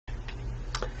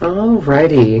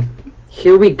Alrighty,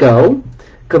 here we go.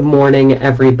 Good morning,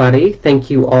 everybody. Thank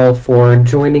you all for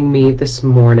joining me this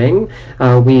morning.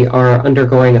 We are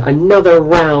undergoing another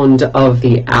round of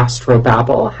the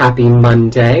Astro-Babble. Happy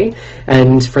Monday.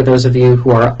 And for those of you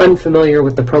who are unfamiliar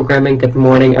with the programming, good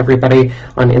morning, everybody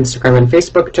on Instagram and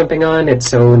Facebook jumping on. It's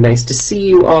so nice to see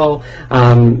you all.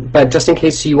 But just in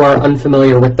case you are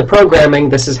unfamiliar with the programming,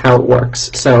 this is how it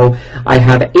works. So I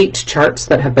have 8 charts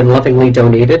that have been lovingly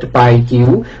donated by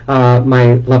you,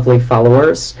 my lovely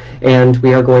followers, and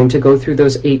we are going to go through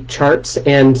those 8 charts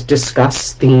and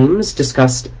discuss themes,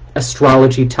 discuss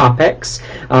astrology topics,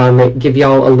 give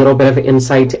y'all a little bit of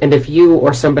insight, and if you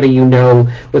or somebody you know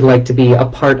would like to be a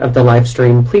part of the live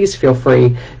stream, please feel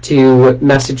free to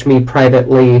message me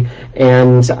privately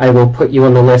and I will put you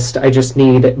on the list. I just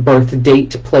need birth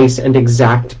date, place, and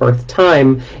exact birth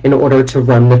time in order to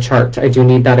run the chart. I do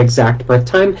need that exact birth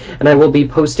time, and I will be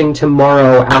posting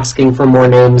tomorrow asking for more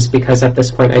names because at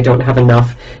this point I don't have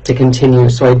enough to continue,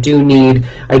 so I do need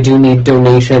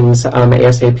donations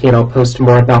ASAP, and I'll post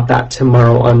more about that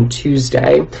tomorrow on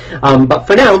Tuesday. But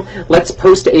for now, let's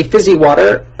post a fizzy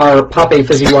water, or pop a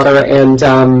fizzy water, and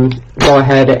go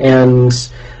ahead and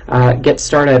get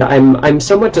started. I'm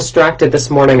somewhat distracted this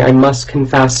morning, I must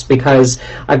confess, because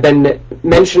I've been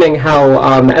mentioning how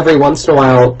every once in a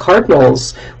while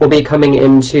cardinals will be coming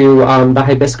into the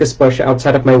hibiscus bush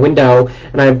outside of my window,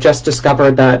 and I've just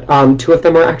discovered that 2 of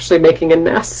them are actually making a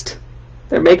nest.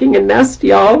 They're making a nest,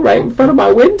 y'all, right in front of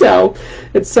my window.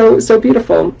 It's so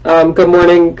beautiful. Good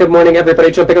morning,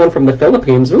 everybody jumping on from the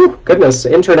Philippines. Ooh, goodness,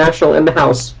 international in the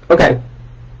house. Okay.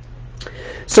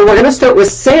 So we're going to start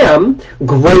with Sam.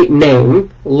 Great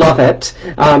name, love it.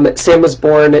 Sam was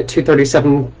born at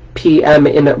 2:37 p.m.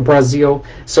 in Brazil.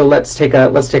 So let's take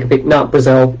a peek. Not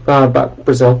Brazil, but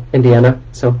Brazil, Indiana.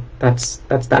 So that's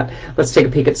that. Let's take a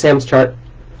peek at Sam's chart.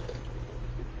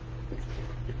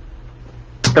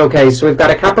 Okay, so we've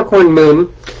got a Capricorn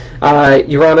moon,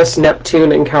 Uranus,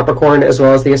 Neptune in Capricorn, as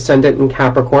well as the ascendant in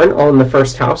Capricorn, all in the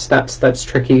first house. That's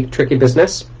tricky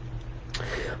business.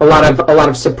 A lot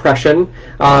of suppression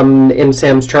in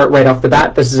Sam's chart right off the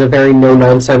bat. This is a very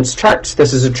no-nonsense chart.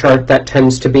 This is a chart that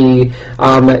tends to be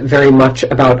very much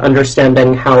about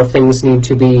understanding how things need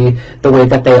to be the way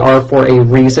that they are for a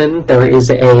reason. There is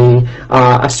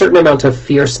a certain amount of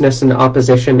fierceness and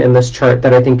opposition in this chart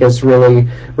that I think is really,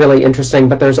 really interesting.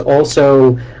 But there's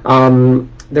also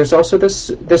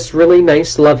this really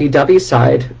nice lovey-dovey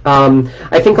side.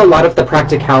 I think a lot of the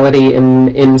practicality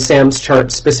in Sam's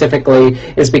chart specifically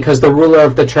is because the ruler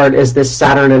of the chart is this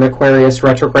Saturn in Aquarius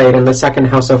retrograde in the second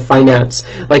house of finance.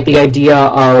 Like the idea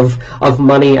of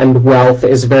money and wealth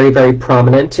is very, very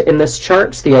prominent in this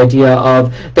chart. The idea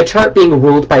of the chart being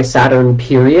ruled by Saturn,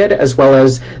 period, as well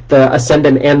as the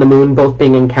ascendant and the moon both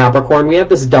being in Capricorn. We have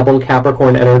this double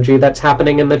Capricorn energy that's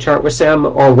happening in the chart with Sam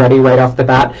already right off the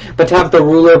bat. But to have the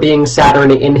ruler being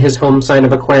Saturn in his home sign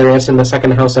of Aquarius in the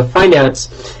second house of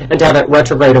finance, and to have it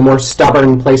retrograde, a more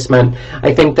stubborn placement,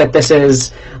 I think that this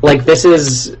is,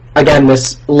 again,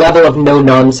 this level of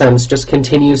no-nonsense just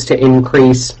continues to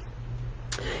increase.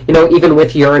 You know, even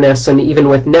with Uranus and even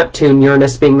with Neptune,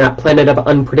 Uranus being that planet of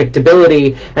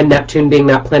unpredictability and Neptune being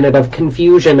that planet of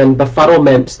confusion and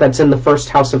befuddlement that's in the first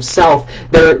house of self,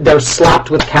 they're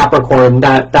slapped with Capricorn,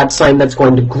 that sign that's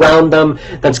going to ground them,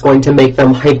 that's going to make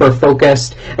them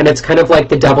hyper-focused, and it's kind of like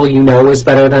the devil you know is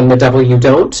better than the devil you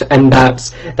don't, and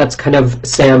that's kind of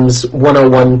Sam's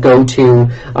 101 go-to,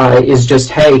 is just,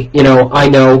 hey, you know, I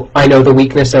know the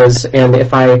weaknesses, and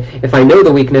if I know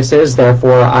the weaknesses,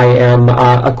 therefore I am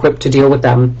equipped to deal with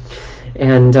them,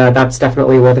 and that's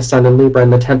definitely where the Sun in Libra in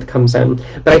the 10th comes in.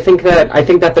 But I think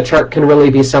that the chart can really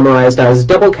be summarized as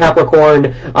double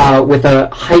Capricorn with a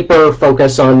hyper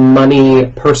focus on money,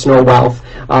 personal wealth,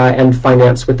 and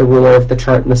finance with the ruler of the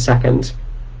chart in the second.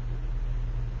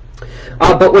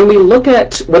 But when we look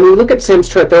at Sam's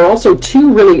chart, there are also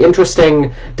 2 really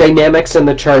interesting dynamics in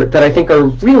the chart that I think are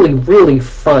really, really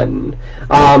fun.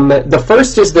 The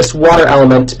first is this water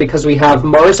element, because we have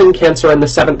Mars in Cancer in the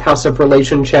 7th house of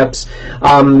relationships,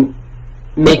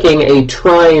 making a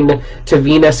trine to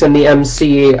Venus in the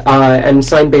MC and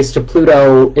sign-based to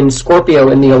Pluto in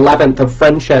Scorpio in the 11th of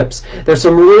friendships. There's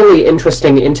some really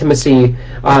interesting intimacy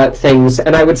things,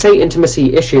 and I would say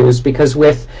intimacy issues, because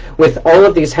with all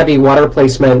of these heavy water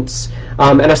placements,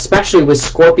 and especially with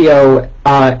Scorpio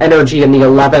energy in the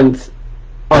 11th,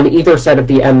 on either side of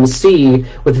the MC,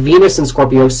 with Venus and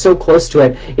Scorpio so close to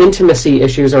it, intimacy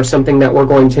issues are something that we're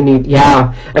going to need.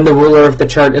 Yeah, and the ruler of the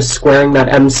chart is squaring that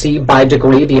MC by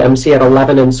degree. The MC at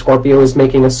 11 in Scorpio is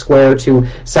making a square to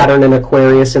Saturn in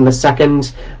Aquarius in the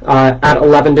second at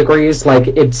 11 degrees. Like,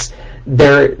 it's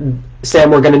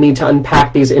Sam, we're going to need to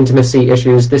unpack these intimacy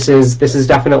issues. This is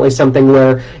definitely something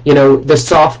where, the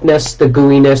softness, the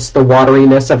gooiness, the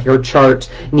wateriness of your chart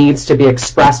needs to be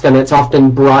expressed, and it's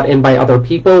often brought in by other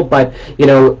people. But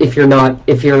if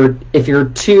you're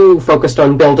too focused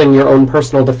on building your own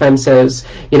personal defenses,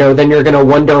 then you're going to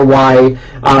wonder why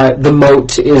the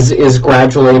moat is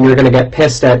gradually, and you're going to get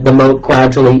pissed at the moat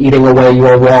gradually eating away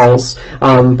your walls.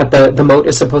 But the moat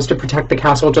is supposed to protect the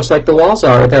castle just like the walls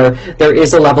are. There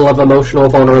is a level of emotional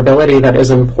vulnerability that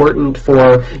is important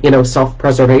for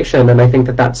self-preservation, and I think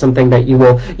that that's something that you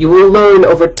will learn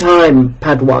over time,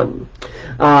 Padawan.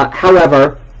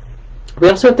 However, we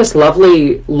also have this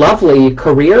lovely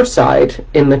career side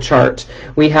in the chart.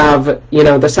 We have,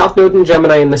 the South Node in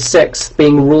Gemini in the 6th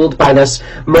being ruled by this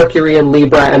Mercury in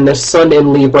Libra and this Sun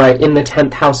in Libra in the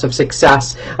 10th house of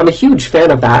success. I'm a huge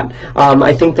fan of that.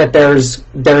 I think that there's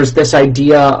this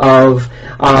idea of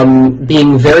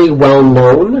being very well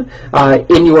known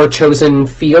in your chosen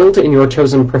field, in your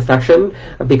chosen profession,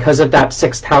 because of that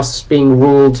 6th house being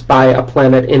ruled by a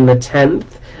planet in the 10th.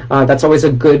 That's always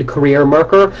a good career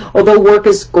marker, although work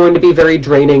is going to be very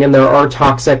draining and there are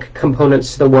toxic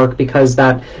components to the work because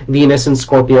that Venus in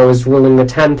Scorpio is ruling the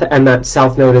 10th and that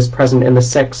South Node is present in the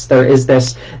 6th. There is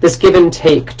this give and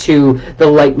take to the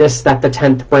lightness that the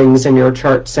 10th brings in your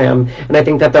chart, Sam. And I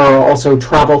think that there are also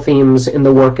travel themes in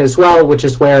the work as well, which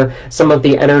is where some of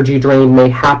the energy drain may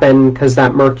happen because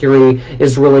that Mercury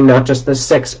is ruling not just the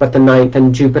 6th but the 9th,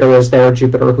 and Jupiter is there,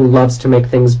 Jupiter who loves to make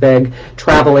things big.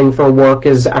 Traveling for work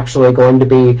is actually going to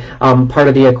be part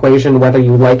of the equation whether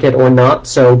you like it or not,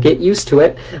 so get used to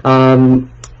it. And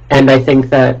I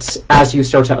think that as you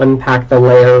start to unpack the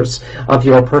layers of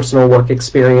your personal work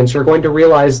experience, you're going to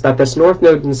realize that this North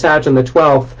Node in Sag in the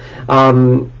 12th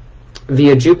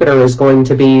via Jupiter is going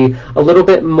to be a little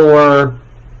bit more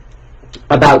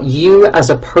about you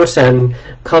as a person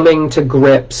coming to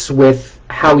grips with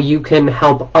how you can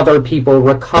help other people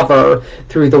recover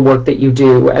through the work that you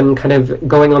do and kind of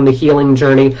going on the healing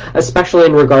journey, especially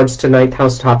in regards to 9th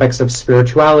house topics of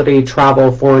spirituality,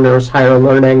 travel, foreigners, higher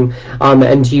learning,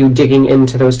 and you digging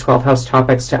into those 12th house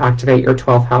topics to activate your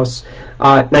 12th house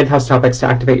 9th house topics to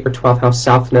activate your 12th house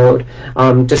South Node.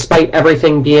 Despite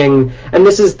everything being, and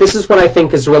this is what I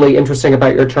think is really interesting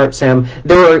about your chart, Sam,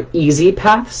 there are easy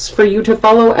paths for you to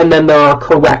follow, and then there are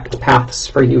correct paths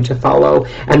for you to follow,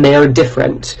 and they are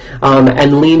different.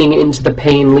 And leaning into the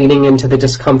pain, leaning into the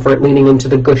discomfort, leaning into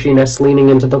the gushiness, leaning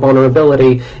into the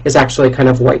vulnerability is actually kind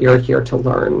of what you're here to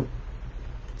learn.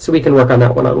 So we can work on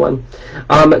that one-on-one.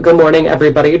 Good morning,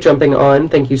 everybody. Jumping on.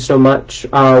 Thank you so much.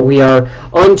 We are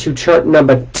on to chart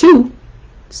number 2.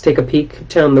 Let's take a peek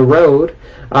down the road.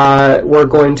 We're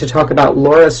going to talk about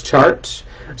Laura's chart.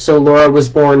 So Laura was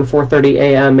born 4:30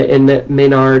 a.m. in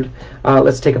Maynard.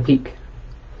 Let's take a peek.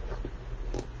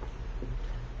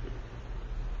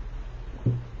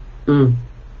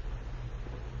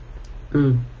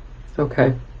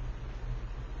 Okay.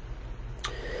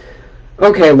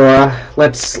 Okay, Laura,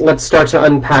 let's start to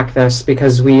unpack this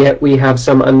because we have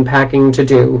some unpacking to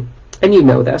do, and you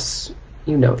know this.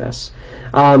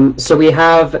 So we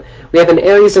have an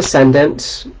Aries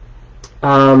ascendant.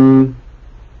 Aries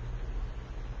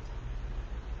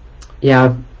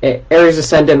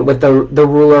ascendant with the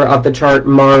ruler of the chart,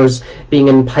 Mars, being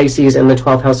in Pisces in the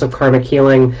 12th house of karmic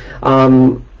healing,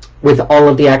 with all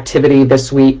of the activity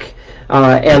this week.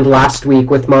 And last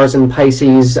week with Mars and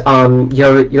Pisces,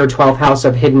 your 12th house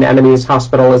of hidden enemies,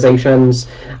 hospitalizations,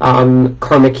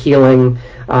 karmic healing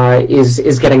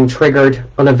is getting triggered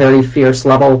on a very fierce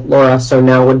level, Laura. So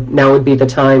now would be the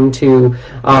time to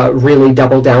really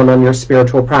double down on your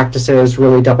spiritual practices,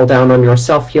 really double down on your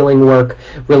self-healing work,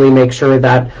 really make sure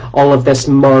that all of this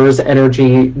Mars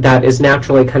energy that is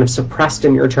naturally kind of suppressed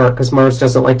in your chart, because Mars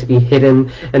doesn't like to be hidden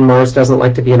and Mars doesn't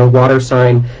like to be in a water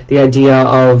sign, the idea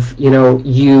of,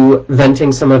 you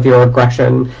venting some of your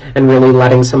aggression and really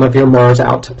letting some of your Mars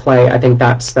out to play, I think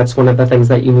that's one of the things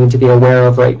that you need to be aware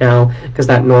of right now, because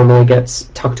that normally gets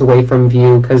tucked away from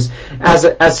view. Because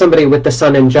as somebody with the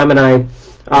Sun in Gemini,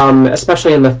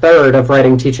 especially in the 3rd of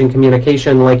writing, teaching,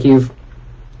 communication, like you've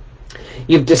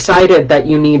decided that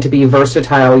you need to be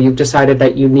versatile. You've decided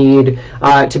that you need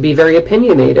to be very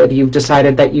opinionated. You've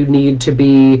decided that you need to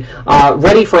be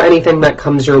ready for anything that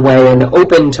comes your way and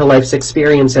open to life's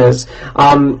experiences.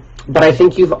 But I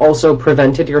think you've also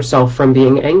prevented yourself from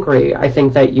being angry. I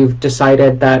think that you've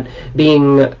decided that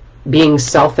being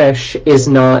selfish is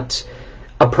not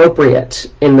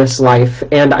appropriate in this life,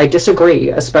 and I disagree,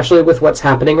 especially with what's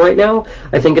happening right now.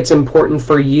 I think it's important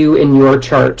for you in your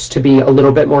charts to be a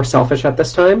little bit more selfish at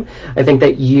this time. I think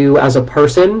that you as a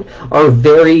person are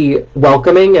very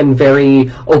welcoming and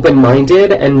very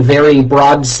open-minded and very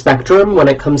broad spectrum when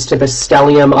it comes to the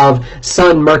stellium of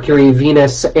Sun, Mercury,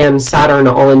 Venus, and Saturn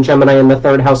all in Gemini in the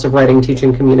third house of writing,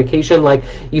 teaching, communication. Like,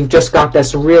 you've just got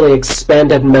this really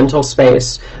expanded mental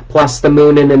space, plus the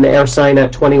moon in an air sign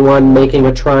at 21 making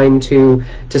a trine to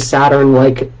Saturn,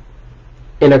 like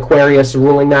in Aquarius,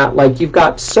 ruling that. Like, you've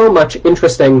got so much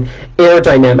interesting air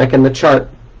dynamic in the chart.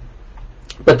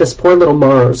 But this poor little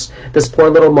Mars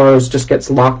just gets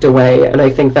locked away. And I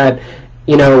think that,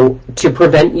 you know, to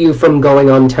prevent you from going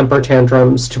on temper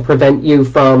tantrums, to prevent you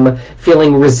from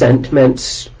feeling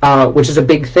resentment, which is a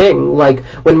big thing. Like,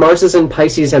 when Mars is in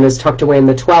Pisces and is tucked away in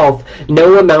the 12th,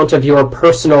 no amount of your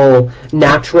personal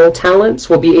natural talents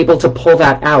will be able to pull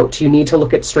that out. You need to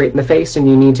look it straight in the face, and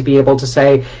you need to be able to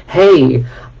say, hey,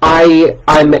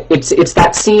 it's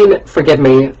that scene, forgive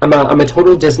me, I'm a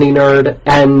total Disney nerd,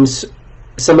 and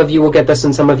some of you will get this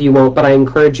and some of you won't, but I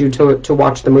encourage you to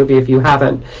watch the movie if you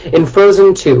haven't. In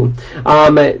Frozen 2,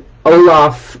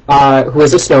 Olaf, who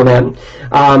is a snowman,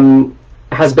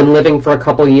 has been living for a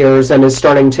couple years and is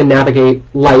starting to navigate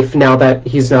life now that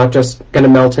he's not just going to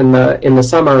melt in the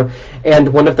summer.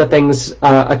 And one of the things,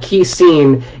 a key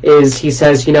scene, is he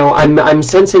says, you know, I'm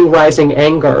sensing rising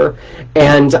anger,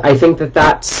 and I think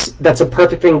that's a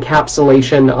perfect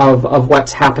encapsulation of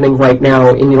what's happening right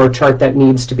now in your chart that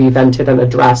needs to be vented and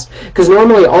addressed. Because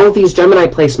normally all of these Gemini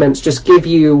placements just give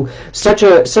you such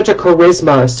a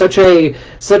charisma,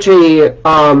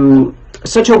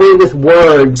 such a way with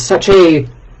words, such a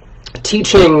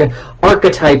teaching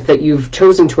archetype that you've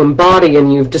chosen to embody,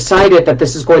 and you've decided that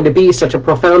this is going to be such a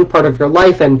profound part of your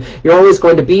life, and you're always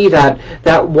going to be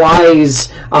that wise,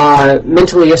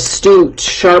 mentally astute,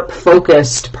 sharp,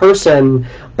 focused person.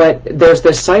 But there's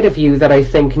this side of you that I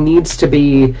think needs to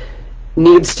be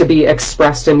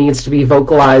expressed and needs to be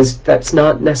vocalized that's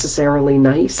not necessarily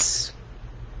nice.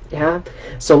 Yeah,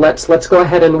 so let's go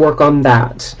ahead and work on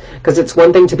that, because it's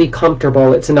one thing to be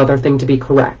comfortable, it's another thing to be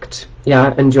correct.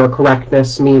 Yeah, and your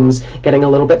correctness means getting a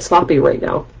little bit sloppy right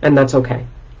now, and that's okay.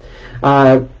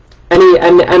 And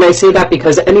I say that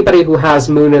because anybody who has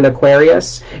Moon in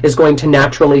Aquarius is going to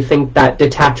naturally think that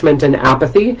detachment and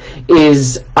apathy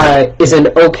is an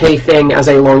okay thing as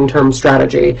a long-term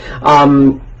strategy.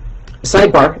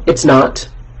 Sidebar: it's not.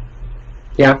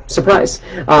 Yeah, surprise.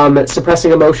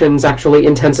 Suppressing emotions actually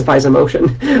intensifies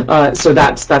emotion. So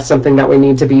that's something that we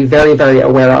need to be very, very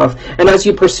aware of. And as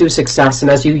you pursue success, and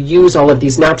as you use all of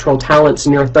these natural talents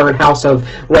in your third house of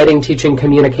writing, teaching,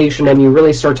 communication, and you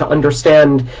really start to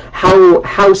understand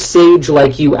how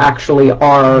sage-like you actually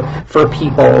are for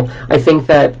people, I think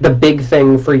that the big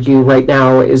thing for you right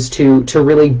now is to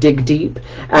really dig deep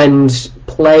and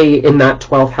play in that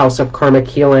 12th house of karmic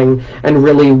healing and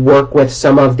really work with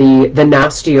some of the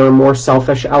nastier, more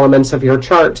selfish elements of your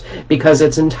chart, because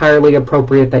it's entirely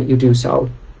appropriate that you do so.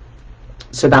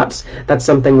 So that's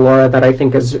something, Laura, that I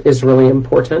think is really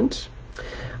important.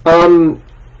 And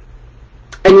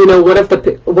you know, one of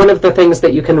the things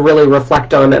that you can really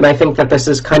reflect on, and I think that this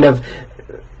is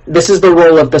the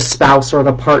role of the spouse or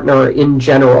the partner in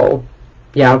general.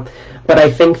 Yeah. But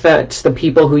I think that the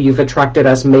people who you've attracted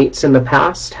as mates in the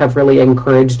past have really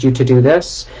encouraged you to do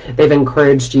this. They've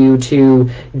encouraged you to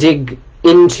dig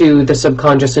into the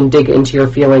subconscious and dig into your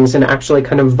feelings and actually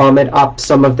kind of vomit up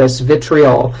some of this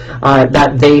vitriol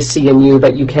that they see in you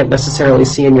that you can't necessarily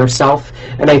see in yourself.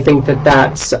 And I think that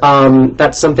that's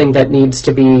something that needs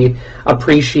to be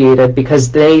appreciated,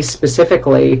 because they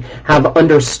specifically have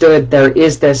understood there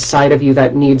is this side of you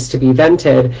that needs to be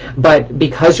vented, but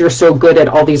because you're so good at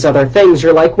all these other things,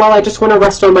 you're like, well, I just want to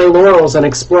rest on my laurels and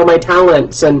explore my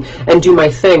talents and do my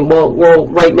thing. Well,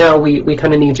 right now we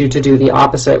kind of need you to do the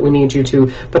opposite. We need you to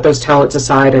put those talents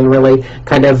aside and really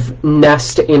kind of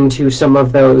nest into some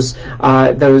of those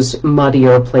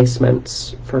muddier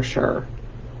placements for sure.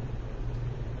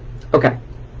 Okay.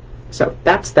 So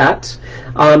that's that.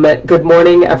 Good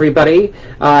morning, everybody.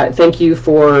 Thank you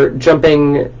for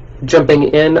jumping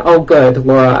in. Oh, good,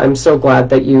 Laura. I'm so glad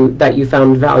that you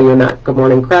found value in that. Good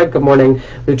morning, Craig. Good morning,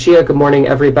 Lucia. Good morning,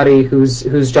 everybody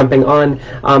who's jumping on.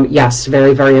 Yes,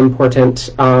 very, very important.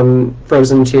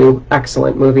 Frozen 2,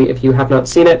 excellent movie. If you have not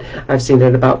seen it, I've seen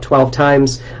it about 12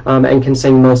 times and can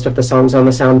sing most of the songs on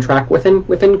the soundtrack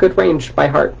within good range by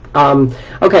heart.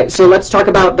 Okay, so let's talk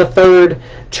about the third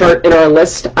chart in our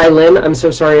list. Eileen, I'm so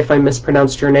sorry if I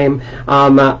mispronounced your name.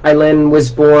 Eileen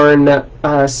was born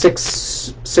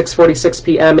 6:46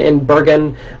 p.m. in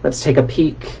Bergen. Let's take a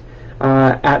peek.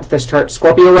 at this chart.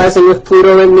 Scorpio rising with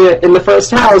Pluto in the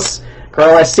first house.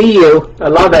 Girl, I see you. I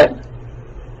love it.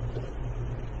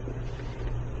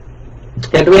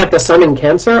 And we have the Sun in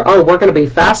Cancer. Oh, we're going to be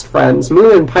fast friends.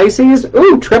 Moon in Pisces.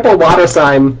 Ooh, triple water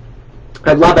sign.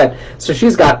 I love it. So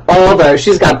she's got all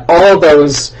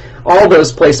those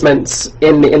placements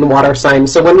in water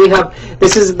signs. So when we have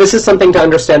this is something to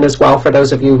understand as well for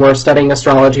those of you who are studying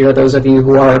astrology or those of you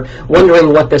who are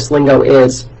wondering what this lingo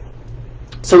is.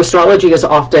 So astrology is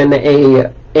often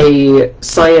a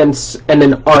science and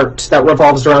an art that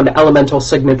revolves around elemental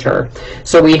signature.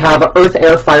 So we have earth,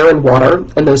 air, fire, and water,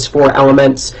 and those four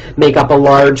elements make up a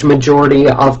large majority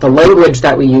of the language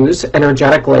that we use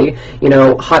energetically. You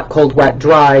know, hot, cold, wet,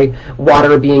 dry,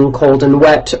 water being cold and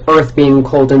wet, earth being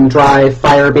cold and dry,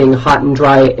 fire being hot and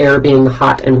dry, air being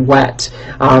hot and wet.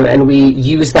 And we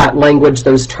use that language,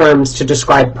 those terms, to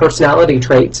describe personality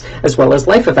traits as well as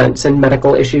life events and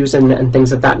medical issues and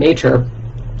things of that nature.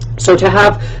 So to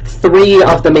have three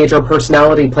of the major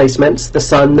personality placements, the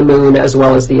Sun, the Moon, as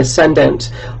well as the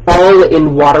Ascendant, all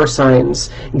in water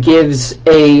signs, gives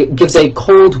a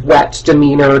cold, wet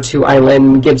demeanor to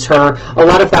Eileen, gives her a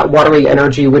lot of that watery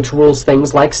energy, which rules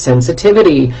things like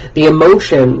sensitivity, the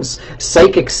emotions,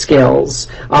 psychic skills,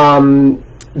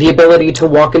 the ability to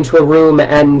walk into a room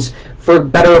and, for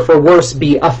better or for worse,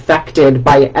 be affected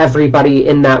by everybody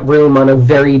in that room on a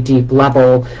very deep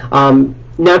level.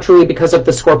 Naturally, because of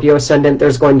the Scorpio ascendant,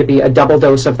 there's going to be a double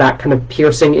dose of that kind of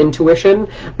piercing intuition,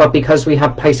 but because we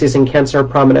have Pisces and Cancer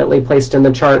prominently placed in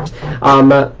the chart,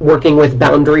 working with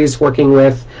boundaries, working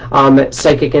with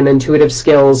psychic and intuitive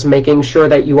skills, making sure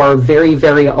that you are very,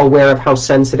 very aware of how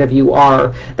sensitive you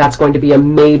are, that's going to be a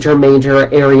major,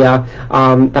 major area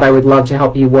that I would love to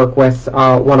help you work with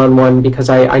one-on-one, because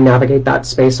I navigate that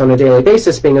space on a daily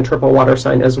basis, being a triple water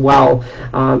sign as well.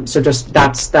 So just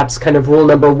that's kind of rule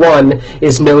number one,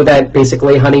 is know that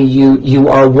basically, honey, you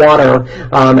are water,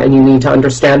 and you need to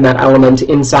understand that element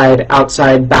inside,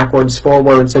 outside, backwards,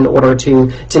 forwards, in order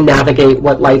to navigate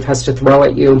what life has to throw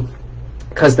at you,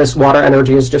 because this water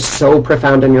energy is just so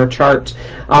profound in your chart.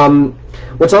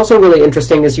 What's also really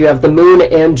interesting is you have the Moon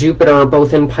and Jupiter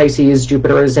both in Pisces.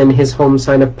 Jupiter is in his home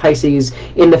sign of Pisces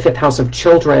in the 5th house of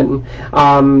children.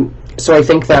 So I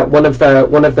think that one of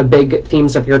the big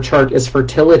themes of your chart is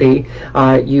fertility.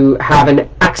 You have an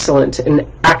excellent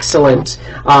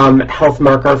health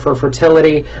marker for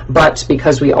fertility, but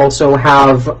because we also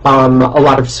have a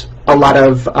lot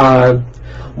of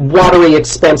watery,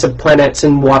 expansive planets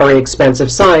and watery,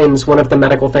 expansive signs, one of the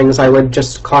medical things I would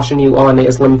just caution you on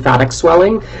is lymphatic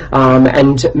swelling,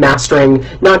 and mastering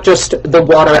not just the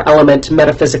water element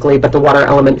metaphysically, but the water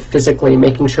element physically,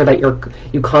 making sure that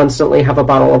you constantly have a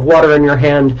bottle of water in your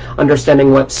hand,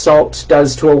 understanding what salt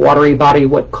does to a watery body,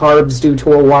 what carbs do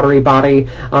to a watery body,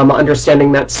 understanding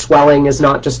that swelling is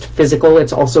not just physical,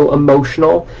 it's also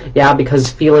emotional, because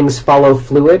feelings follow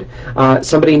fluid.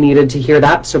 Somebody needed to hear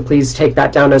that, so please take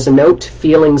that down as a note.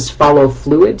 Feelings follow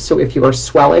fluid, so if you are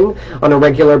swelling on a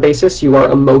regular basis, you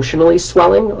are emotionally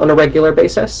swelling on a regular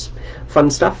basis. Fun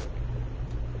stuff.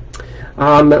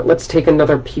 Let's take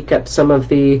another peek at some of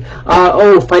the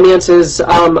finances.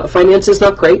 Finances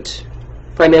not great.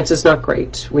 Finance is not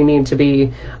great. We need to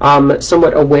be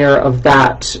somewhat aware of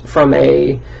that from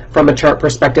a chart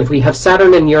perspective. We have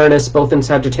Saturn and Uranus both in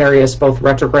Sagittarius, both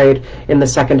retrograde in the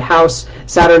 2nd house.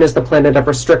 Saturn is the planet of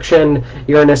restriction.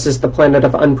 Uranus is the planet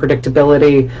of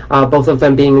unpredictability, both of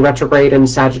them being retrograde in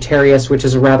Sagittarius, which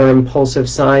is a rather impulsive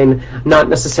sign. Not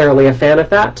necessarily a fan of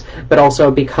that, but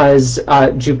also because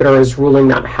Jupiter is ruling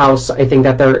that house, I think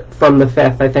that they're from the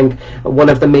 5th. I think one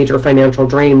of the major financial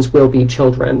drains will be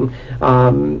children.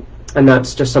 And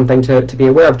that's just something to be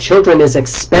aware of. Children is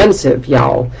expensive,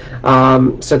 y'all.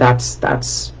 So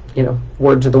that's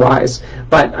word to the wise.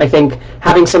 But I think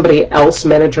having somebody else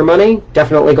manage your money,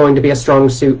 definitely going to be a strong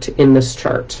suit in this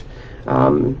chart.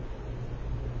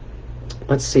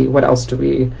 Let's see, what else do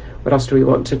we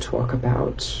want to talk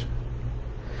about?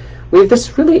 We have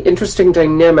this really interesting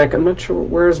dynamic. I'm not sure,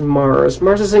 where's Mars?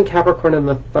 Mars is in Capricorn in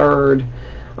the 3rd.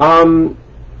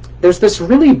 There's this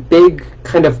really big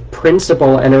kind of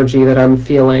principle energy that I'm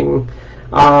feeling,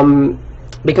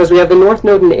 because we have the North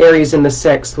Node in Aries in the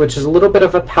 6th, which is a little bit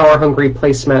of a power-hungry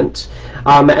placement,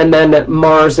 and then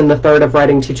Mars in the 3rd of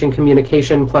writing, teaching,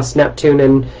 communication, plus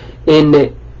Neptune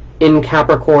in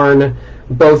Capricorn,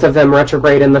 both of them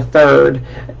retrograde in the 3rd.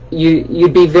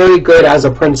 You'd be very good as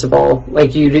a principal.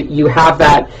 Like you have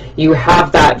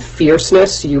that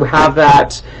fierceness, you have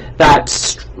that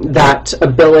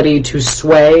ability to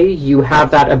sway, you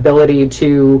have that ability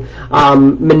to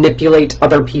manipulate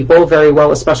other people very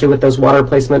well, especially with those water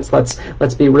placements.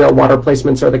 Let's be real, water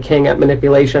placements are the king at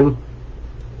manipulation.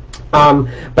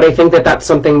 But I think that that's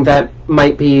something that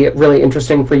might be really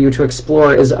interesting for you to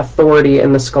explore, is authority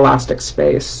in the scholastic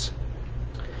space.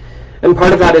 And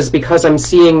part of that is because I'm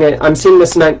seeing this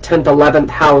 9th, 10th, 11th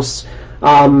house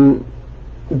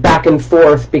back and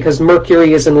forth, because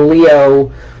Mercury is in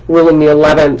Leo ruling the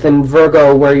 11th, and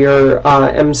Virgo where your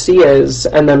MC is,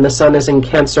 and then the Sun is in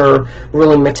Cancer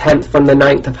ruling the 10th from the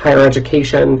 9th of higher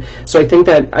education. So I think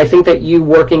that you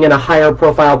working in a higher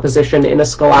profile position in a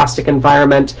scholastic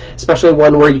environment, especially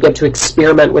one where you get to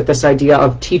experiment with this idea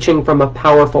of teaching from a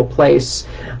powerful place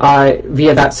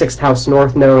via that 6th house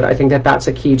north node, I think that that's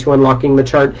a key to unlocking the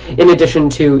chart, in addition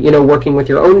to, you know, working with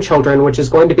your own children, which is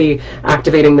going to be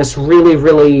activating this really,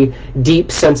 really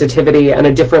deep sensitivity and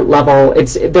a different level.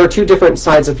 There are two different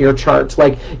sides of your chart.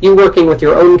 Like, you working with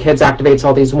your own kids activates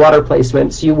all these water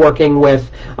placements. You working with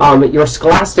your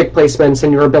scholastic placements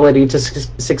and your ability to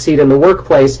succeed in the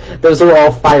workplace, those are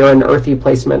all fire and earthy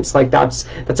placements. Like, that's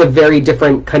a very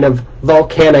different kind of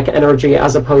volcanic energy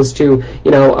as opposed to,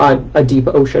 you know, a deep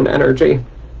ocean energy.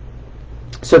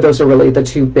 So those are really the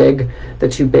two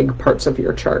big parts of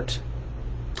your chart,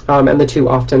 and the two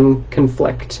often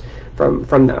conflict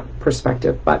from that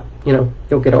perspective, but you know,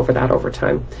 you'll get over that over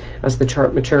time as the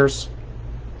chart matures.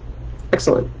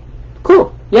 Excellent.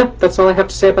 Cool. Yeah, that's all I have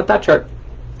to say about that chart.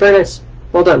 Very nice.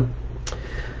 Well done.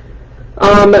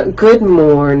 Good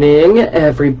morning,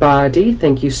 everybody.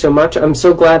 Thank you so much. I'm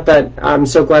so glad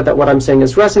that what I'm saying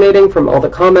is resonating from all the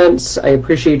comments. I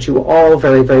appreciate you all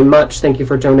very, very much. Thank you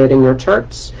for donating your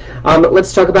charts.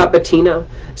 Let's talk about Bettina.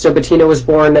 So Bettina was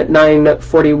born at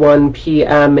 9:41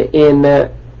 p.m.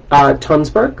 in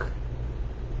Tonsberg,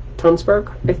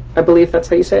 I believe that's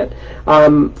how you say it.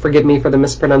 Forgive me for the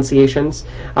mispronunciations.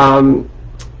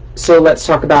 So let's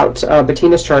talk about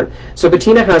Bettina's chart. So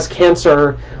Bettina has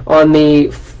Cancer on the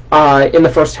in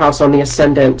the 1st house on the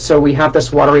ascendant. So we have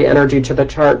this watery energy to the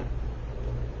chart.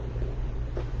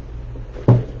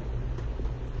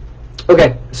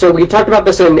 Okay, so we talked about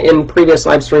this in previous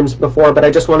live streams before, but I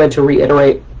just wanted to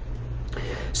reiterate.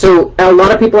 So a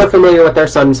lot of people are familiar with their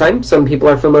sun sign, some people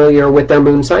are familiar with their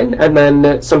moon sign, and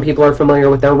then some people are familiar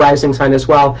with their rising sign as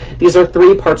well. These are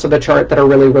 3 parts of the chart that are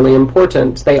really, really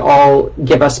important. They all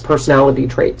give us personality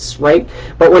traits, right?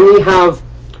 But when we have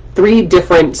 3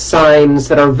 different signs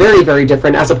that are very, very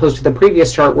different, as opposed to the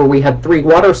previous chart where we had 3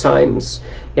 water signs,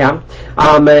 yeah,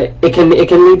 it can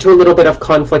lead to a little bit of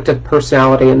conflict of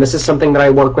personality, and this is something that I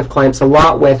work with clients a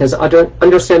lot with, is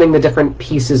understanding the different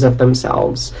pieces of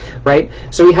themselves, right?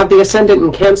 So we have the ascendant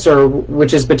in Cancer,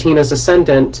 which is Bettina's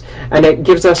ascendant, and it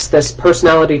gives us this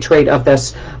personality trait of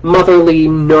this motherly,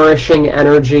 nourishing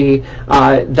energy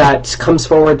that comes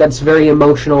forward, that's very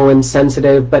emotional and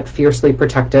sensitive, but fiercely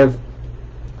protective.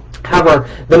 However,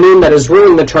 the moon that is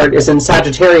ruling the chart is in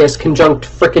Sagittarius conjunct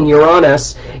frickin'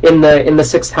 Uranus in the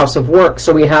 6th house of work.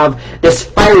 So we have this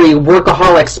fiery,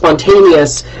 workaholic,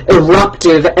 spontaneous,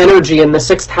 eruptive energy in the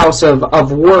 6th house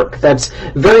of work that's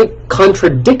very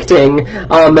contradicting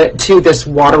to this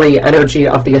watery energy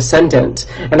of the ascendant.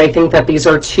 And I think that these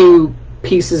are 2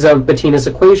 pieces of Bettina's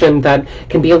equation that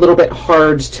can be a little bit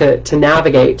hard to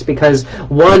navigate, because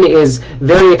one is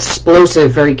very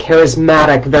explosive, very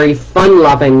charismatic, very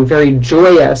fun-loving, very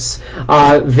joyous,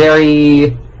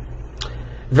 very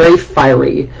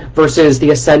fiery, versus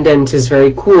the ascendant is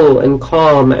very cool and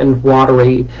calm and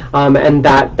watery, and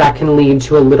that can lead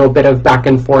to a little bit of back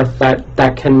and forth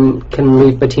that can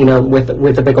leave Bettina with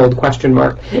a big old question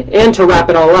mark. And to wrap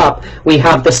it all up, we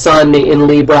have the Sun in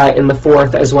Libra in the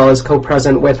 4th, as well as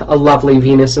co-present with a lovely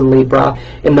Venus in Libra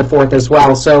in the 4th as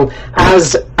well. So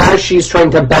as she's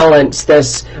trying to balance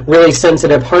this really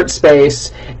sensitive heart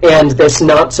space and this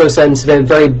not so sensitive,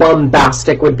 very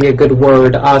bombastic would be a good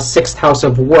word, 6th house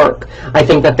of work, I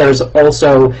think that there's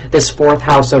also this 4th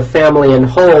house of family and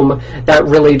home that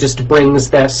really just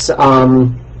brings this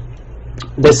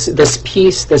this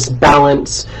peace, this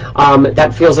balance,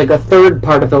 that feels like a 3rd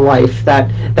part of the life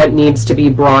that needs to be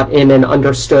brought in and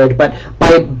understood. But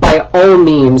by all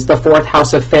means, the 4th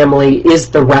house of family is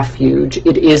the refuge.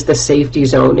 It is the safety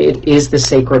zone. It is the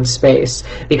sacred space,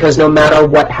 because no matter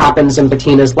what happens in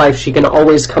Bettina's life, she can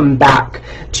always come back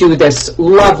to this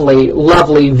lovely,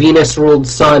 lovely Venus-ruled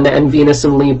Sun and Venus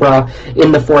in Libra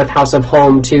in the 4th house of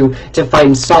home to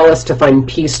find solace, to find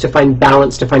peace, to find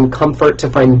balance, to find comfort, to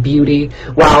find beauty,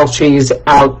 while she's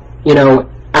out, you know,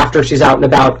 after she's out and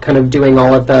about, kind of doing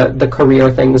all of the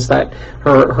career things that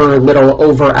her little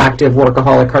overactive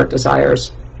workaholic heart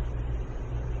desires.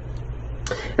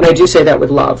 And I do say that with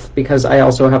love, because I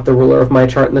also have the ruler of my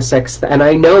chart in the 6th, and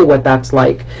I know what that's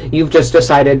like. You've just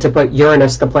decided to put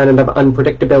Uranus, the planet of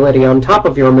unpredictability, on top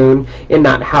of your moon in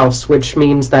that house, which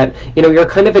means that, you know, you're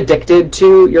kind of addicted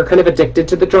to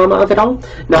the drama of it all.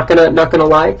 Not gonna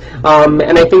lie.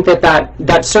 And I think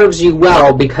that serves you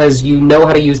well, because you know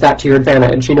how to use that to your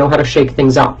advantage. You know how to shake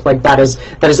things up. Like, that is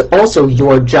also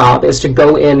your job, is to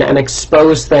go in and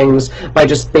expose things by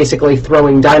just basically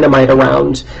throwing dynamite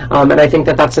around. And I think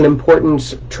that that's an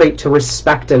important trait to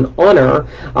respect and honor.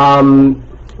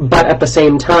 But at the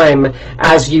same time,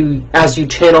 as you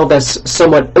channel this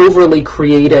somewhat overly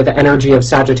creative energy of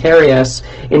Sagittarius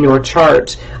in your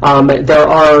chart, there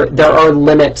are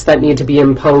limits that need to be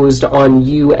imposed on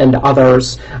you and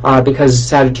others, because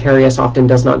Sagittarius often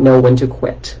does not know when to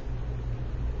quit.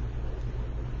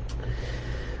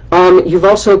 You've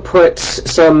also put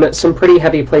some pretty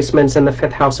heavy placements in the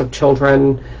 5th house of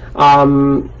children,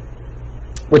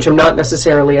 which I'm not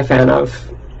necessarily a fan of,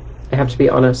 I have to be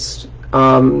honest.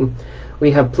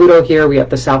 We have Pluto here, we have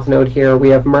the South Node here, we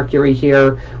have Mercury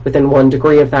here within 1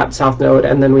 degree of that South Node,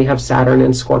 and then we have Saturn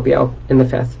in Scorpio in the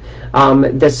 5th.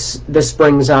 This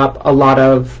brings up a lot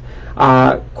of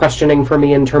questioning for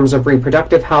me in terms of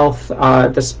reproductive health.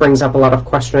 This brings up a lot of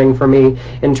questioning for me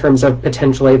in terms of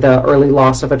potentially the early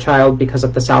loss of a child because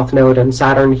of the South Node and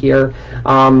Saturn here.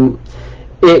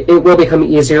 It will become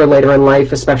easier later in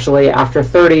life, especially after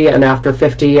 30 and after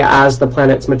 50, as the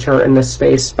planets mature in this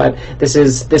space. But this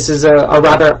is a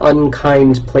rather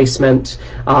unkind placement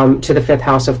to the 5th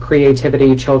house of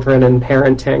creativity, children, and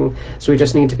parenting. So we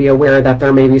just need to be aware that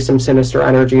there may be some sinister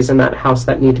energies in that house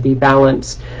that need to be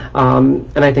balanced.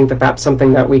 And I think that that's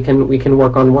something that we can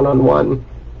work on one-on-one.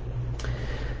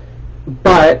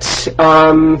 But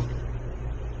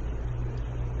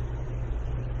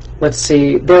let's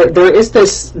see. There is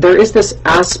this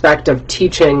aspect of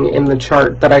teaching in the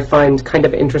chart that I find kind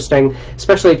of interesting,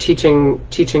 especially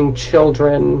teaching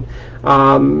children,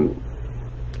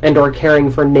 and or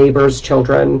caring for neighbors'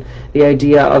 children. The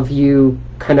idea of you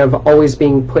kind of always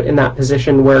being put in that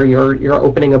position where you're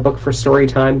opening a book for story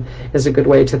time is a good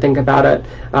way to think about it.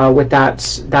 With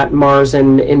that Mars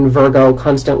in Virgo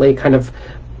constantly kind of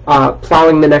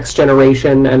plowing the next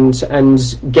generation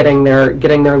and getting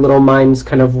their little minds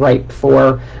kind of ripe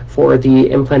for the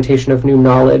implantation of new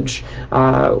knowledge,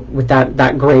 with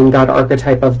that grain god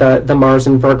archetype of the Mars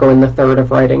and Virgo in the 3rd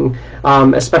of writing,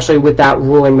 especially with that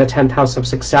ruling the 10th house of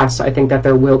success. I think that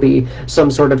there will be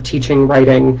some sort of teaching,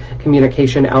 writing,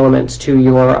 communication elements to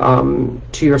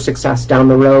your success down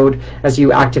the road as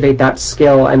you activate that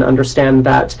skill and understand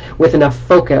that with enough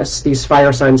focus, these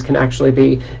fire signs can actually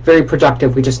be very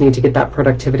productive. We just need to get that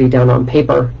productivity down on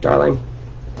paper, darling.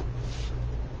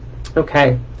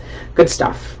 Okay, good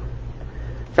stuff.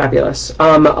 Fabulous.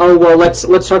 Oh, well, let's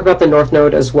talk about the North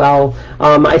Node as well.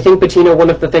 I think, Bettina, one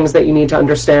of the things that you need to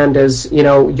understand is, you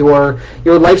know, your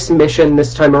life's mission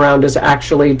this time around is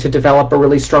actually to develop a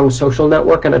really strong social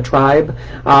network and a tribe.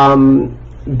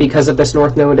 Because of this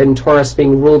North Node in Taurus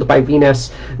being ruled by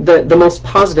Venus, the most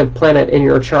positive planet in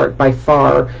your chart by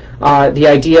far. The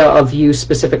idea of you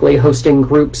specifically hosting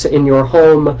groups in your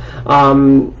home,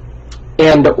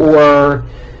 and or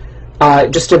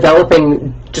just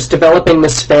developing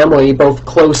this family, both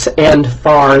close and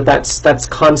far, that's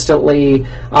constantly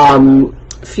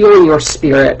fueling your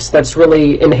spirit, that's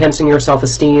really enhancing your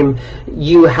self-esteem.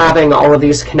 You having all of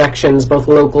these connections, both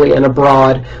locally and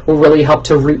abroad, will really help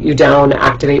to root you down,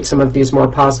 activate some of these more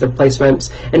positive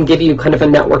placements, and give you kind of a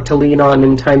network to lean on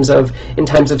in times of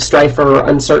strife or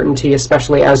uncertainty,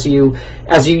 especially as you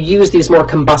use these more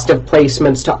combustive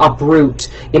placements to uproot.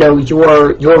 You know,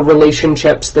 your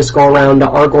relationships this go around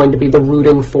are going to be the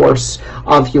rooting force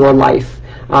of your life.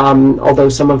 Although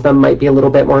some of them might be a little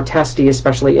bit more testy,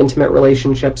 especially intimate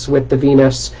relationships with the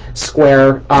Venus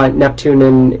square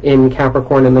Neptune in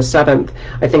Capricorn in the 7th.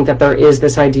 I think that there is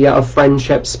this idea of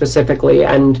friendship specifically,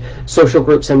 and social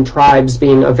groups and tribes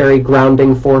being a very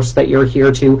grounding force that you're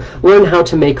here to learn how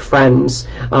to make friends,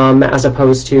 as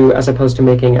opposed to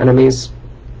making enemies.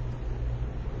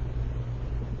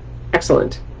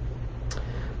 Excellent.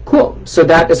 Cool. So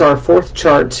that is our 4th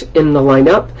chart in the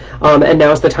lineup. And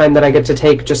now is the time that I get to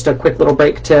take just a quick little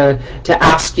break to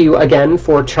ask you again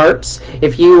for charts.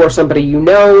 If you or somebody you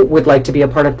know would like to be a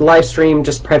part of the live stream,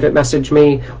 just private message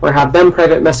me or have them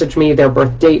private message me their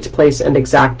birth date, place, and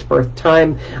exact birth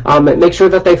time. Make sure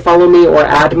that they follow me or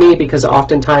add me, because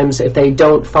oftentimes if they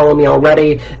don't follow me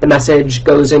already, the message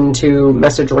goes into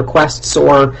message requests,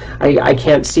 or I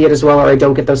can't see it as well, or I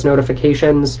don't get those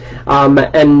notifications.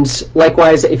 And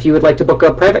likewise, if you would like like to book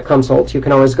a private consult, you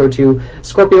can always go to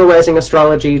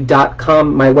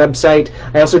ScorpioRisingAstrology.com, my website.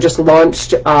 I also just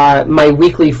launched my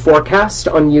weekly forecast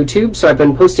on YouTube, so I've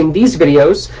been posting these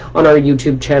videos on our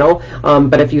YouTube channel,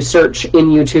 but if you search in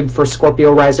YouTube for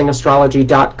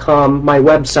ScorpioRisingAstrology.com, my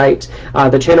website,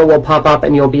 the channel will pop up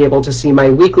and you'll be able to see my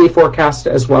weekly forecast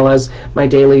as well as my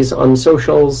dailies on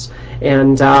socials.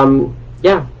 And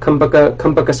yeah, come book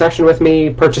a session with me,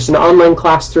 purchase an online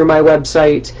class through my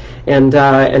website, and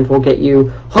we'll get you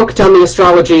hooked on the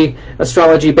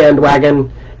astrology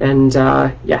bandwagon. And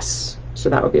yes, so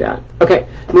that would be that. Okay,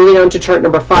 moving on to chart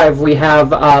number 5, we have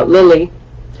Lily.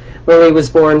 Lily was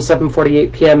born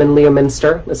 7:48 p.m. in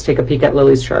Leominster. Let's take a peek at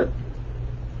Lily's chart.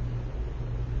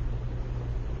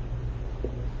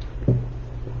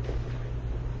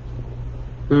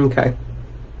 Okay.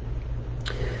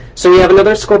 So we have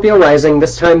another Scorpio rising.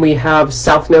 This time we have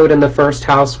South Node in the first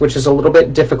house, which is a little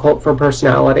bit difficult for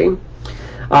personality.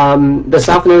 The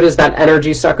South Node is that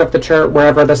energy suck of the chart.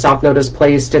 Wherever the South Node is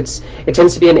placed, it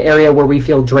tends to be an area where we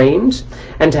feel drained.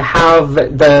 And to have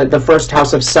the first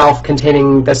house of self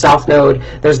containing the South Node,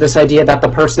 there's this idea that the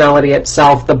personality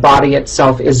itself, the body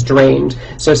itself, is drained.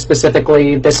 So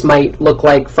specifically, this might look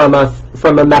like from a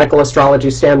medical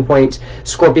astrology standpoint,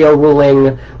 Scorpio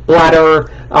ruling bladder,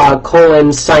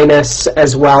 colon, sinus,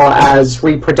 as well as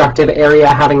reproductive area.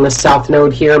 Having the South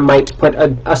Node here might put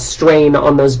a strain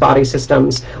on those body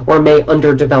systems, or may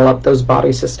underdevelop those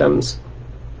body systems.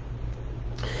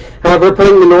 However,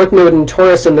 putting the North Node in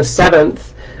Taurus in the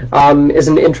 7th is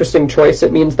an interesting choice.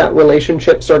 It means that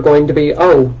relationships are going to be,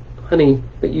 oh, honey,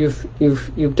 but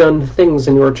you've done things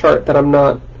in your chart that I'm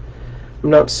not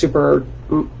super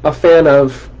a fan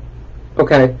of.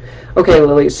 Okay,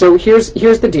 Lily. So here's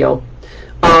the deal.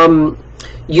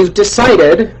 You've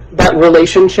decided that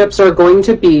relationships are going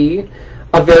to be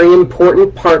a very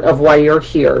important part of why you're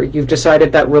here. You've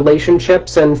decided that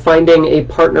relationships and finding a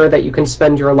partner that you can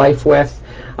spend your life with,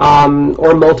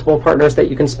 or multiple partners that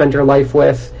you can spend your life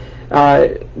with,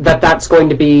 that's going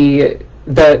to be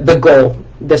the goal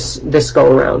this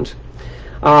go around.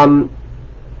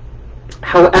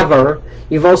 However,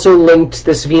 you've also linked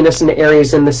this Venus and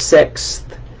Aries in the 6th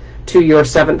to your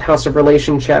 7th house of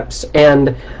relationships,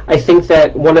 and I think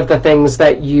that one of the things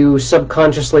that you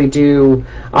subconsciously do,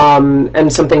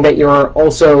 and something that you're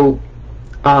also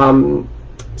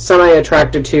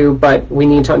semi-attracted to, but we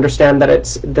need to understand that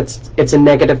it's a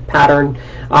negative pattern,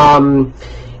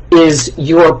 is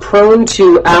you're prone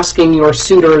to asking your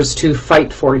suitors to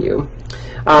fight for you,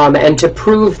 and to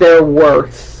prove their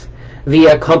worth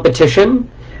via competition,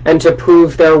 and to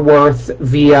prove their worth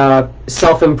via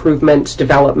self-improvement,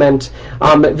 development.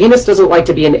 Venus doesn't like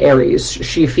to be in Aries.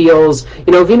 She feels,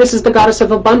 Venus is the goddess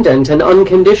of abundant and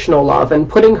unconditional love, and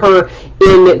putting her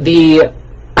in the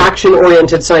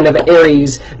action-oriented sign of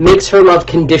Aries makes her love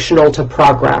conditional to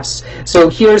progress. So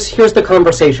here's the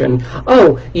conversation.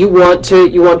 Oh, you want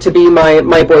to be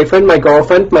my boyfriend, my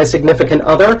girlfriend, my significant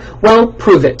other? Well,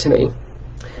 prove it to me.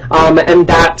 And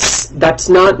that's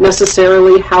not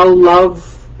necessarily how love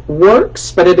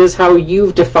works, but it is how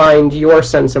you've defined your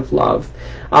sense of love.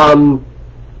 And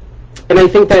I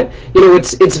think that,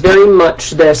 it's very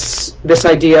much this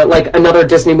idea, like another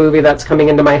Disney movie that's coming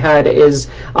into my head is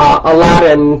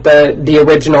Aladdin, the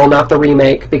original, not the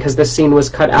remake, because this scene was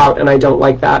cut out and I don't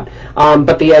like that.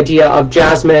 But the idea of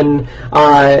Jasmine,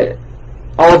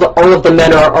 all of the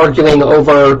men are arguing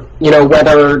over,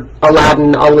 whether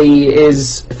Aladdin Ali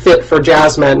is fit for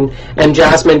Jasmine, and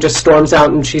Jasmine just storms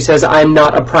out and she says, "I'm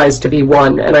not a prize to be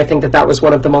won." And I think that was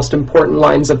one of the most important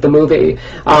lines of the movie.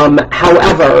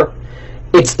 However,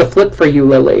 it's the flip for you,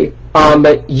 Lily.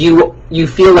 You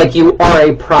feel like you are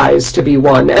a prize to be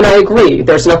won, and I agree.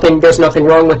 There's nothing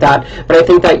wrong with that. But I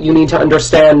think that you need to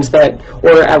understand that,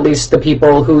 or at least the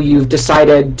people who you've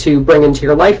decided to bring into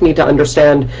your life need to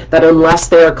understand that unless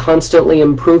they are constantly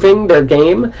improving their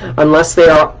game, unless they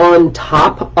are on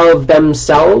top of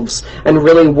themselves and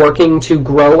really working to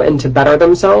grow and to better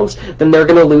themselves, then they're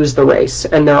going to lose the race,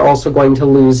 and they're also going to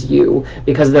lose you,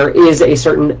 because there is a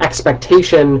certain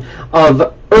expectation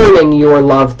of earning your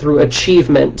love through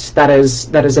achievement that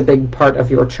is a big part of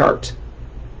your chart.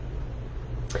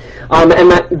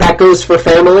 And that goes for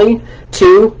family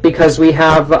too, because we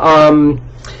have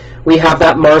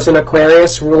that Mars in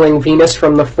Aquarius ruling Venus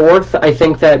from the 4th. I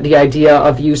think that the idea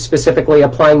of you specifically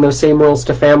applying those same rules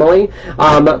to family,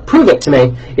 prove it to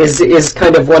me, is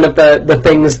kind of one of the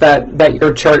things that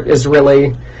your chart is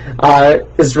really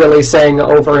saying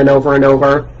over and over and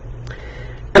over.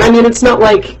 And I mean, it's not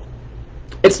like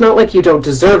you don't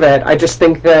deserve it. I just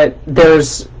think that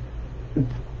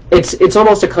it's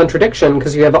almost a contradiction,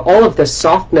 because you have all of this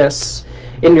softness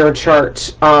in your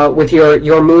chart, with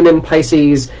your moon in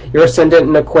Pisces, your ascendant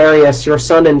in Aquarius, your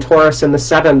sun in Taurus in the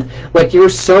 7th. Like, you're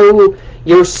so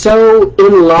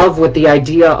in love with the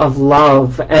idea of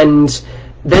love, and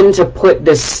then to put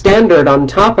this standard on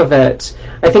top of it,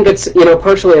 I think it's,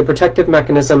 partially a protective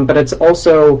mechanism, but it's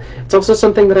also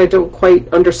something that I don't quite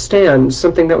understand,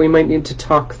 something that we might need to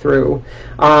talk through.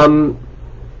 What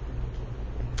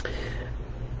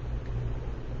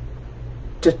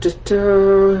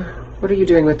are you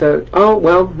doing with the... Oh,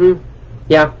 well,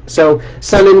 yeah. So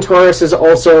Sun in Taurus is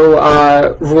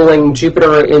also ruling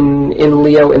Jupiter in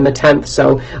Leo in the 10th.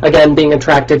 So again, being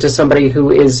attracted to somebody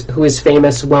who is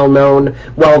famous, well-known,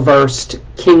 well-versed,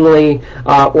 kingly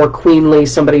or queenly,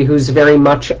 somebody who's very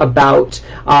much about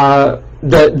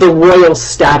the royal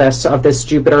status of this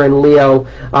Jupiter in Leo,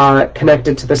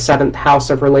 connected to the 7th house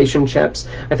of relationships.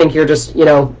 I think you're just,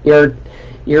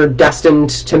 you're destined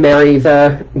to marry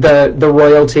the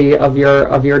royalty of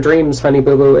your dreams, honey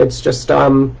boo boo. It's just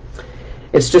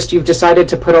you've decided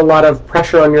to put a lot of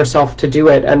pressure on yourself to do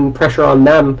it, and pressure on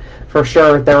them for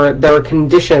sure. There are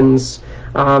conditions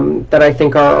that I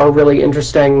think are really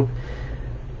interesting.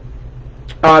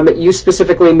 You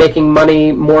specifically making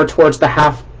money more towards the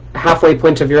halfway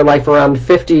point of your life around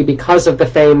 50 because of the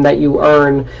fame that you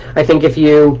earn. I think if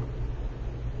you...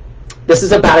 This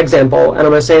is a bad example, and I'm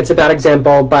going to say it's a bad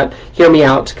example, but hear me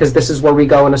out, because this is where we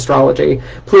go in astrology.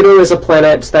 Pluto is a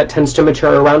planet that tends to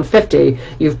mature around 50.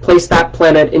 You've placed that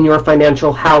planet in your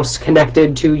financial house,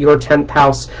 connected to your 10th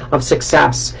house of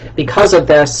success. Because of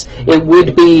this, it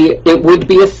would be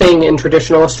a thing in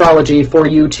traditional astrology for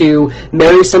you to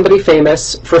marry somebody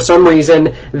famous. For some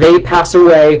reason, they pass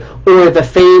away, or the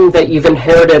fame that you've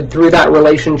inherited through that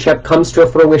relationship comes to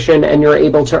fruition, and you're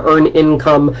able to earn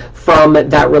income from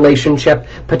that relationship,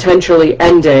 potentially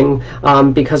ending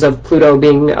because of Pluto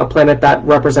being a planet that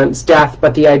represents death,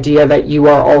 but the idea that you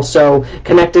are also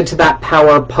connected to that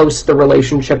power post the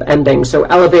relationship ending. So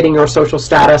elevating your social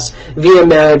status via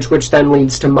marriage, which then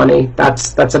leads to money.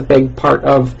 That's a big part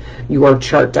of your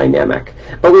chart dynamic.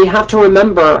 But we have to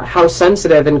remember how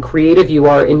sensitive and creative you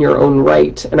are in your own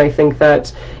right. And I think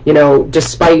that,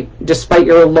 despite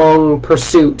your long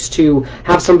pursuit to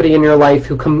have somebody in your life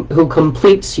who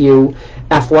completes you,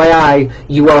 FYI,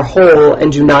 you are whole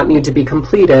and do not need to be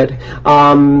completed.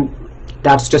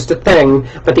 That's just a thing.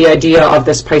 But the idea of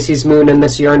this Pisces moon and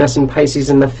this Uranus and Pisces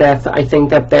in the 5th, I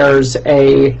think that there's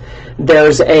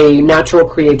a natural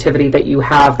creativity that you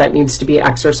have that needs to be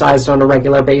exercised on a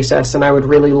regular basis, and I would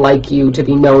really like you to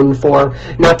be known for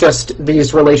not just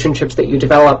these relationships that you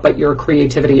develop, but your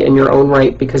creativity in your own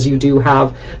right, because you do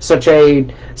have such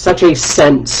a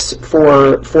sense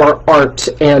for art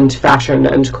and fashion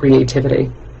and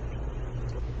creativity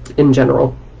in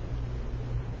general.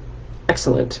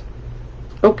 Excellent.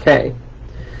 Okay,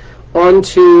 on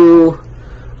to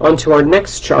our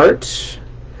next chart.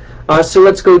 So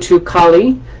let's go to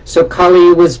Kali. So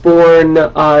Kali was born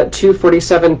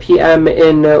 2:47 p.m.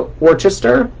 in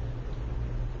Worcester.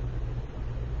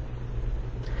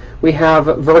 We have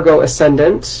Virgo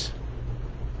ascendant.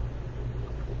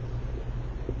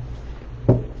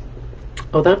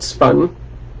 Oh, that's fun.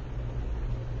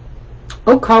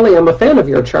 Oh, Kali, I'm a fan of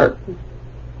your chart.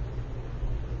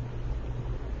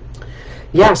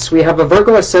 Yes, we have a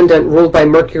Virgo ascendant ruled by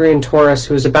Mercury in Taurus,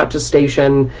 who is about to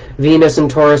station. Venus in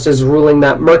Taurus is ruling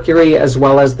that Mercury, as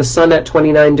well as the Sun at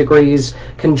 29 degrees,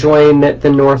 can join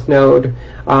the North Node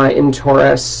in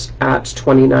Taurus at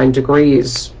 29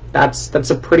 degrees.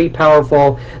 That's a pretty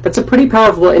powerful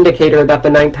indicator that the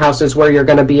 9th house is where you're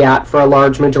going to be at for a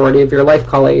large majority of your life,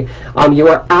 Kali. You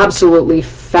are absolutely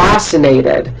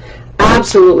fascinated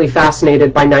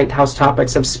by 9th house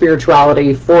topics of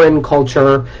spirituality, foreign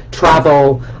culture,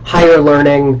 travel, higher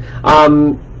learning.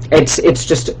 It's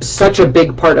just such a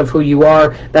big part of who you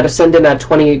are. That ascendant at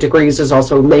 28 degrees is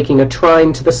also making a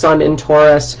trine to the Sun in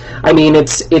Taurus. I mean,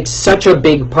 it's such a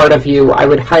big part of you. I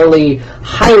would highly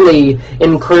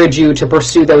encourage you to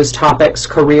pursue those topics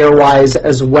career-wise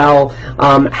as well.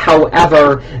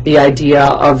 However, the idea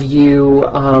of you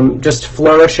just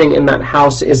flourishing in that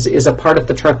house is a part of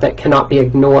the chart that cannot be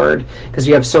ignored, because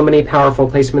you have so many powerful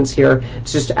placements here.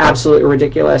 It's just absolutely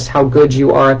ridiculous how good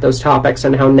you are at those topics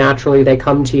and how naturally they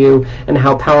come to you, and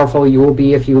how powerful you will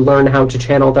be if you learn how to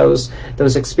channel those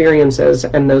experiences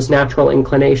and those natural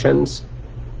inclinations.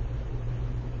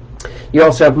 You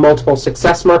also have multiple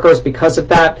success markers because of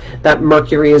that. That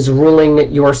Mercury is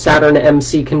ruling your Saturn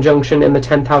MC conjunction in the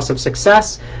 10th house of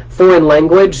success. Foreign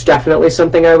language, definitely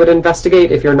something I would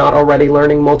investigate. If you're not already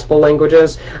learning multiple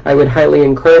languages, I would highly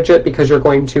encourage it, because you're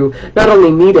going to not only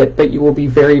need it, but you will be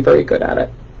very, very good at it.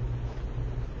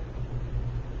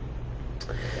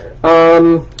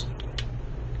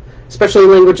 Especially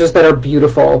languages that are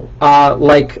beautiful,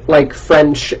 like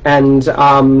French and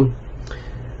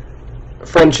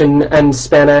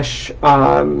Spanish,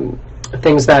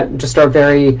 things that just are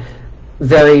very,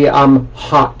 very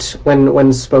hot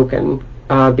when spoken,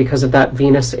 because of that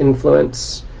Venus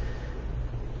influence.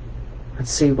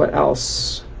 Let's see what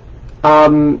else. I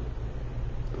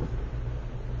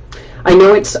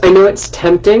know it's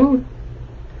tempting.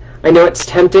 I know it's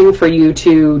tempting for you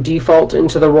to default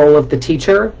into the role of the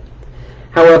teacher.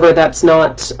 However, that's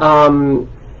not,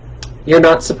 you're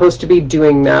not supposed to be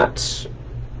doing that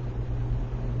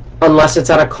unless it's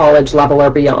at a college level or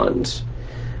beyond.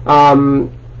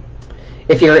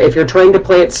 If you're trying to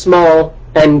play it small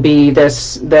and be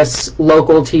this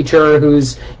local teacher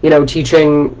who's,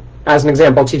 teaching, as an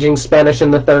example, teaching Spanish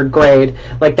in the 3rd grade,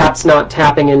 like, that's not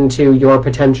tapping into your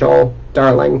potential,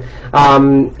 darling.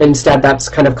 Instead, that's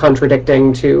kind of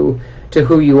contradicting to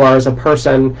who you are as a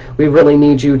person. We really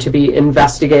need you to be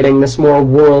investigating this more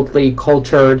worldly,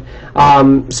 cultured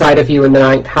side of you in the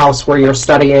 9th house, where you're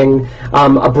studying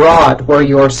abroad, where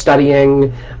you're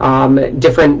studying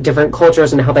different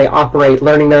cultures and how they operate,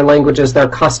 learning their languages, their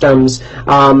customs,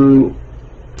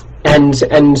 and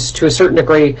to a certain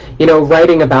degree,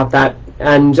 writing about that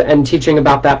and teaching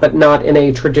about that, but not in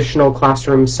a traditional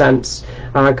classroom sense,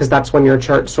 because that's when your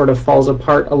chart sort of falls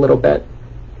apart a little bit.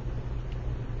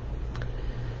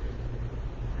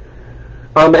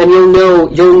 And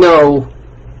you'll know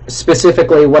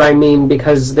specifically what I mean,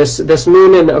 because this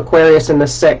moon in Aquarius in the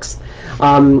 6th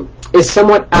is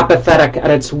somewhat apathetic at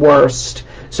its worst.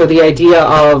 So the idea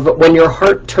of when your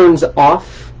heart turns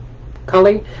off,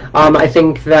 Kali, I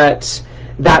think that's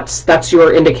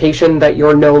your indication that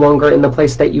you're no longer in the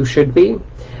place that you should be,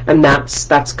 and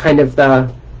that's kind of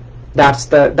the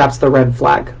red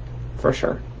flag for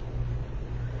sure.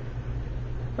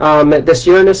 This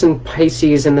Uranus and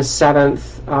Pisces in the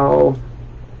 7th,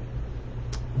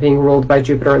 being ruled by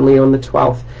Jupiter and Leo in the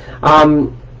 12th.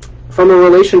 From a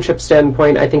relationship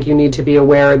standpoint, I think you need to be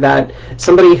aware that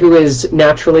somebody who is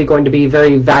naturally going to be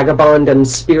very vagabond and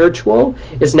spiritual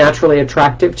is naturally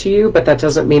attractive to you, but that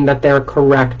doesn't mean that they're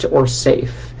correct or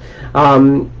safe.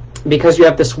 Because you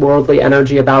have this worldly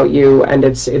energy about you, and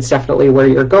it's definitely where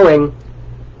you're going,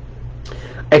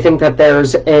 I think that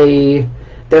there's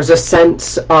a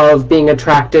sense of being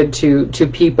attracted to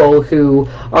people who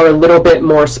are a little bit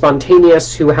more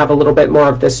spontaneous, who have a little bit more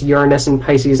of this Uranus and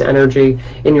Pisces energy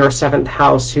in your 7th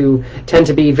house, who tend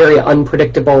to be very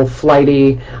unpredictable,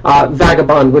 flighty.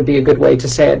 Vagabond would be a good way to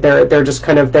say it. They're just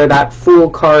kind of, they're that Fool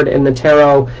card in the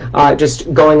tarot,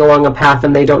 just going along a path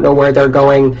and they don't know where they're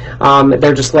going.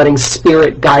 They're just letting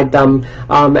spirit guide them,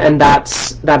 and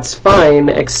that's fine,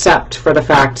 except for the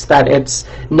fact that it's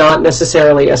not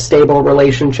necessarily a stable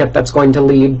relationship that's going to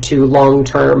lead to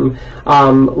long-term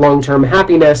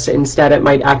happiness. Instead, it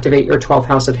might activate your 12th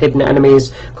house of hidden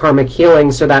enemies, karmic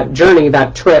healing. So that journey,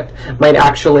 that trip, might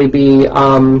actually be a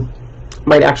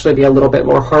little bit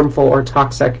more harmful or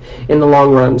toxic in the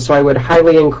long run. So I would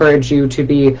highly encourage you to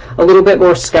be a little bit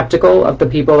more skeptical of the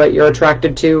people that you're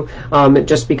attracted to.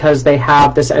 Just because they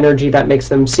have this energy that makes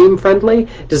them seem friendly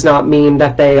does not mean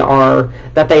that they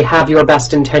have your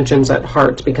best intentions at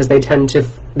heart, because they tend to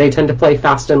play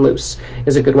fast and loose,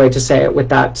 is a good way to say it, with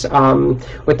that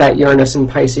Uranus and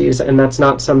Pisces, and that's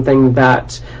not something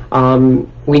that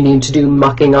we need to do,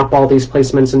 mucking up all these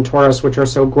placements in Taurus, which are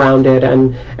so grounded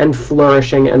and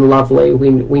flourishing and lovely.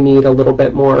 We need a little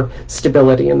bit more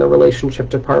stability in the relationship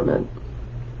department.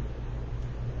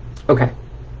 Okay,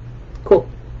 cool.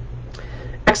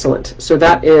 Excellent. So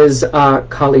that is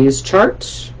Kali's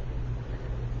chart.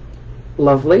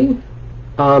 Lovely.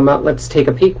 Let's take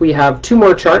a peek. We have 2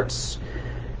 more charts,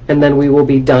 and then we will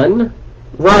be done.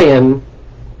 Ryan,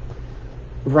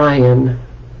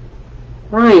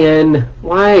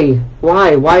 why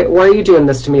are you doing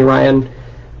this to me, Ryan?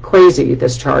 Crazy,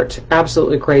 this chart,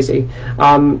 absolutely crazy.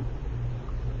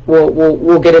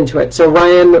 We'll get into it. So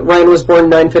Ryan was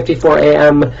born 9:54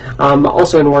 a.m.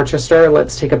 Also in Worcester.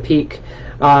 Let's take a peek.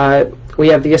 We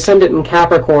have the ascendant in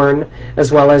Capricorn,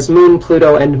 as well as Moon,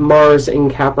 Pluto, and Mars in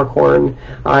Capricorn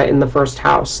in the 1st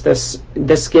house.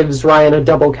 This gives Ryan a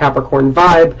double Capricorn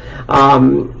vibe,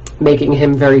 making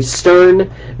him very stern,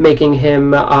 making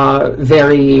him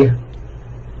very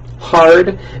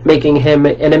hard, making him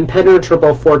an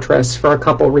impenetrable fortress for a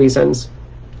couple reasons.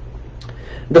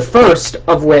 The first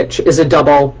of which is a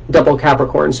double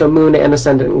Capricorn, so Moon and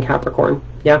ascendant in Capricorn.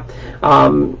 Yeah.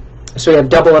 So you have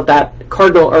double of that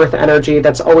cardinal earth energy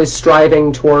that's always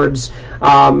striving towards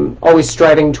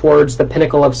the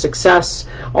pinnacle of success,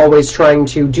 always trying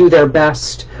to do their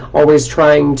best, always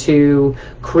trying to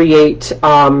create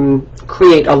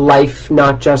a life,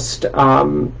 not just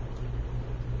kind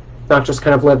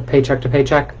of live paycheck to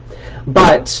paycheck.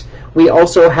 But we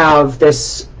also have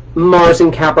this Mars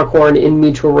in Capricorn in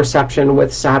mutual reception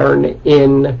with Saturn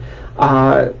in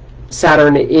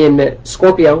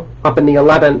Scorpio up in the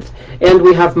 11th, and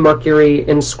we have Mercury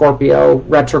in Scorpio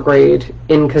retrograde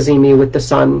in Cazimi with the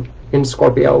Sun in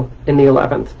Scorpio in the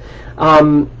 11th.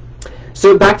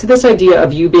 So back to this idea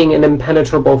of you being an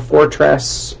impenetrable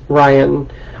fortress, Ryan,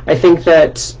 I think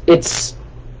that it's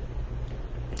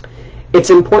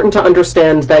important to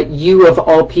understand that you, of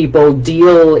all people,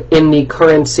 deal in the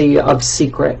currency of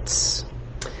secrets.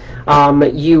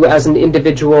 You as an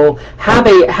individual have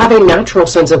a natural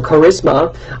sense of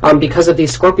charisma because of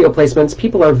these Scorpio placements.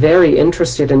 People are very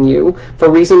interested in you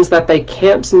for reasons that they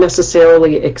can't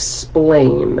necessarily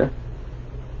explain.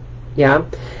 Yeah?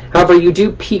 However, you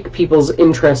do pique people's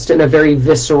interest in a very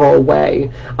visceral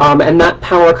way, and that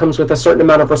power comes with a certain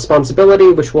amount of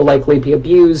responsibility, which will likely be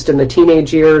abused in the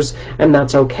teenage years, and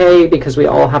that's okay, because we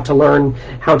all have to learn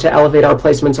how to elevate our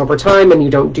placements over time, and you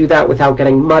don't do that without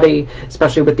getting muddy,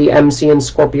 especially with the MC in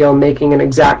Scorpio making an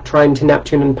exact trine to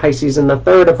Neptune and Pisces in the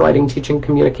 3rd of writing, teaching,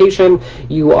 communication.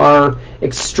 You are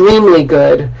extremely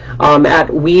good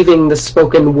at weaving the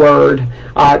spoken word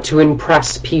to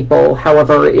impress people.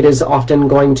 However, it is often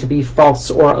going to be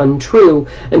false or untrue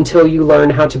until you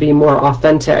learn how to be more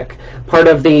authentic. Part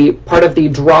of the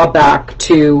drawback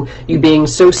to you being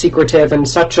so secretive and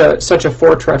such a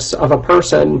fortress of a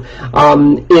person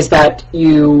is that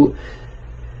you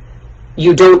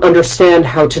don't understand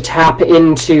how to tap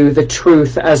into the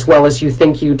truth as well as you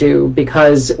think you do,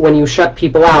 because when you shut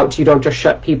people out, you don't just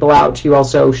shut people out, you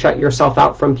also shut yourself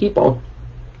out from people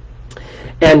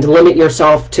and limit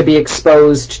yourself to be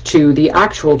exposed to the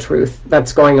actual truth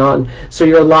that's going on. So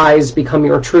your lies become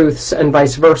your truths and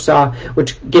vice versa,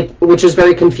 which is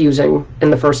very confusing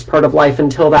in the first part of life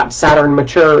until that Saturn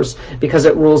matures, because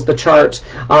it rules the chart.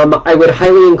 I would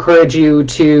highly encourage you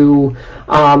to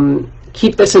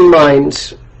keep this in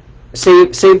mind.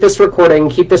 Save this recording,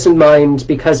 keep this in mind,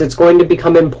 because it's going to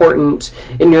become important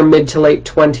in your mid to late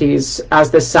 20s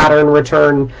as this Saturn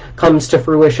return comes to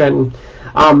fruition.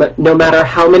 No matter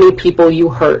how many people you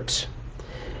hurt,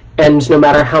 and no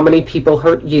matter how many people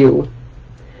hurt you,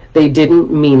 they didn't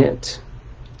mean it,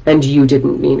 and you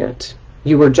didn't mean it.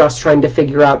 You were just trying to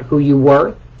figure out who you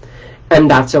were, and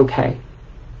that's okay.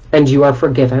 And you are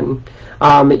forgiven.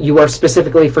 You are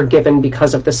specifically forgiven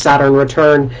because of the Saturn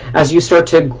return. As you start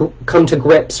to come to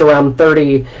grips around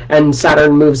 30 and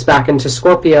Saturn moves back into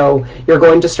Scorpio, you're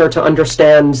going to start to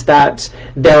understand that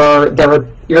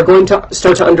you're going to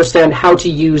start to understand how to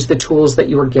use the tools that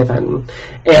you were given,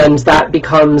 and that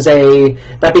becomes a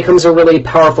really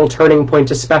powerful turning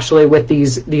point, especially with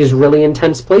these really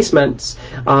intense placements,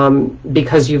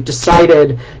 because you've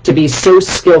decided to be so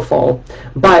skillful.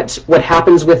 But what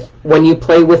happens when you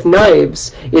play with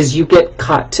knives is you get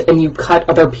cut, and you cut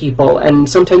other people, and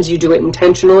sometimes you do it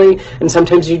intentionally, and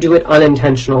sometimes you do it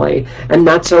unintentionally, and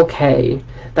that's okay.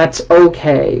 That's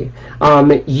okay.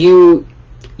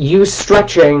 You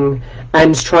stretching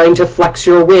and trying to flex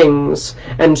your wings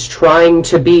and trying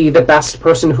to be the best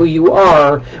person who you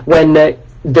are when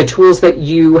the tools that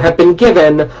you have been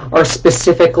given are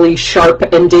specifically sharp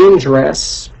and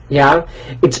dangerous. Yeah,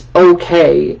 it's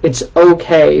okay. It's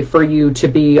okay for you to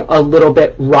be a little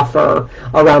bit rougher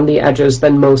around the edges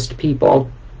than most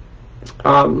people.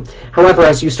 However,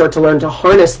 as you start to learn to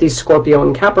harness these Scorpio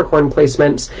and Capricorn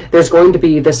placements, there's going to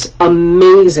be this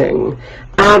amazing,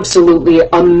 absolutely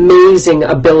amazing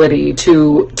ability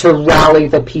to rally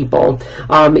the people.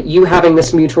 You having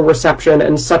this mutual reception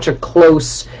and such a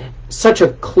close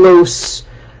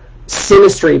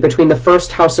synastry between the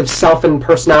 1st house of self and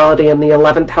personality and the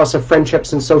 11th house of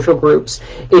friendships and social groups.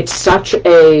 It's such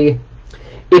a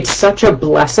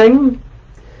blessing.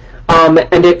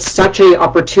 And it's such an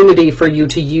opportunity for you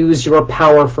to use your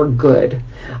power for good,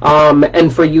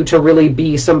 and for you to really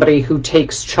be somebody who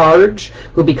takes charge,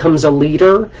 who becomes a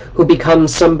leader, who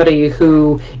becomes somebody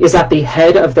who is at the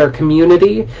head of their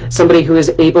community, somebody who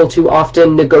is able to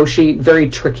often negotiate very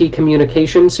tricky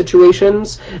communication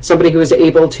situations, somebody who is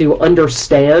able to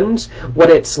understand what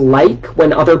it's like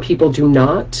when other people do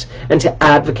not, and to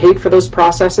advocate for those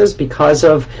processes because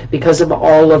of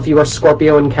all of your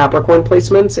Scorpio and Capricorn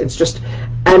placements.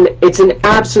 It's an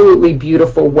absolutely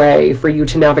beautiful way for you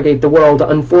to navigate the world.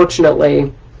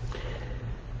 Unfortunately,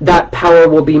 that power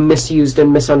will be misused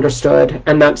and misunderstood,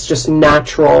 and that's just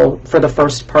natural for the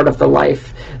first part of the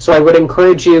life. So I would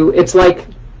encourage you, it's like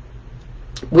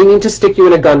we need to stick you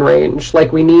in a gun range.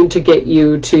 Like, we need to get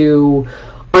you to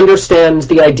understand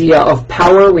the idea of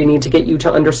power. We need to get you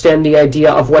to understand the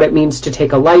idea of what it means to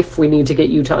take a life. We need to get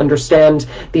you to understand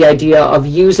the idea of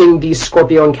using these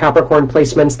Scorpio and Capricorn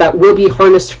placements that will be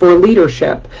harnessed for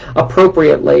leadership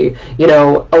appropriately. You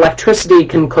know, electricity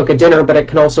can cook a dinner, but it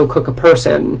can also cook a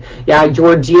person. Yeah,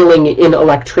 you're dealing in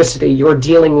electricity. You're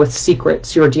dealing with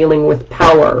secrets. You're dealing with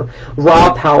power,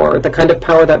 raw power, the kind of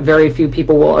power that very few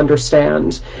people will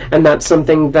understand. And that's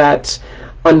something that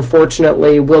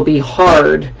unfortunately will be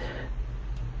hard,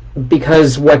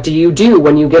 because what do you do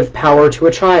when you give power to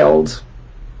a child?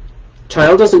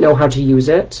 Child doesn't know how to use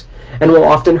it and will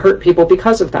often hurt people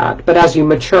because of that. But as you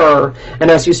mature and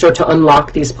as you start to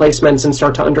unlock these placements and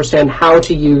start to understand how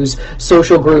to use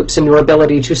social groups and your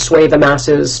ability to sway the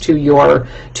masses to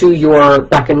your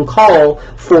beck and call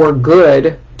for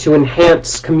good, to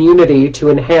enhance community, to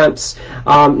enhance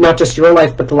not just your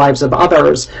life but the lives of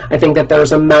others, I think that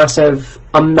there's a massive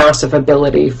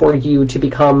ability for you to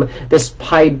become this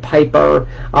Pied Piper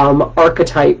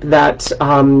archetype that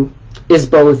is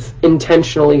both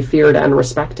intentionally feared and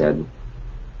respected.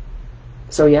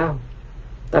 So yeah,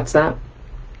 that's that.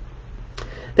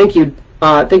 Thank you,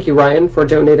 Ryan, for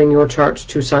donating your chart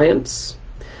to science.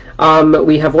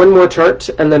 We have one more chart,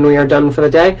 and then we are done for the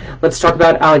day. Let's talk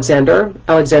about Alexander.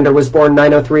 Alexander was born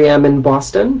 9:03 a.m. in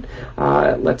Boston.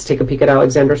 Let's take a peek at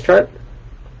Alexander's chart.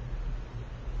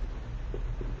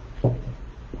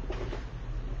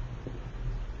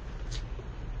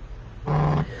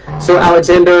 So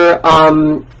Alexander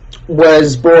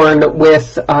was born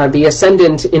with the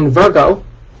ascendant in Virgo.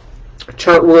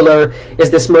 Chart ruler is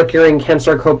this Mercury in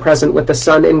Cancer co-present with the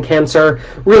Sun in Cancer.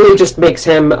 Really just makes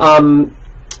him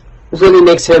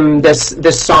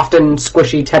this soft and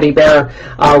squishy teddy bear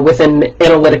with an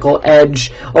analytical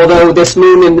edge. Although this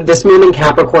moon in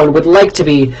Capricorn would like to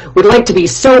be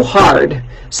so hard,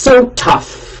 so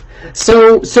tough,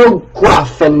 so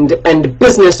gruff and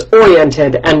business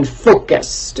oriented and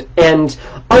focused, and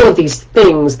all of these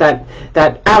things that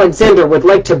Alexander would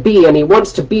like to be, and he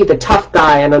wants to be the tough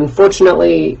guy. And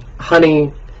unfortunately,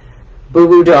 honey,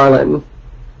 boo-boo darling,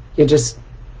 you're too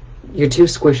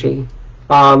squishy.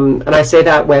 And I say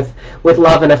that with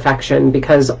love and affection,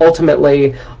 because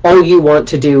ultimately all you want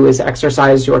to do is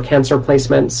exercise your Cancer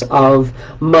placements of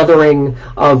mothering,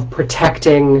 of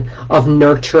protecting, of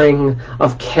nurturing,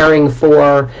 of caring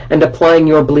for, and applying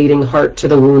your bleeding heart to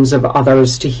the wounds of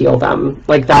others to heal them.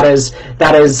 Like that is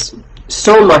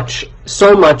so much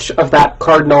of that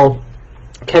cardinal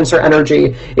Cancer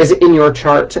energy is in your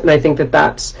chart, and I think that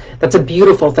that's a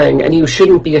beautiful thing, and you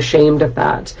shouldn't be ashamed of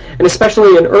that. And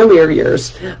especially in earlier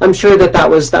years, I'm sure that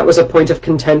was a point of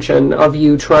contention of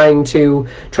you trying to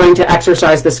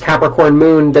exercise this Capricorn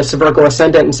moon, this Virgo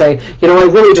ascendant, and say, you know, I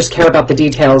really just care about the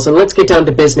details, and let's get down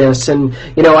to business. And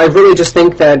you know, I really just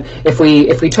think that if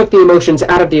we took the emotions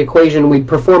out of the equation, we'd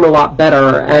perform a lot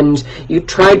better. And you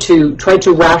try to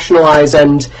rationalize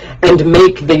and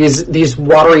make these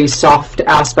watery, soft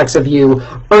aspects of you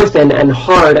earthen and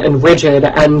hard and rigid,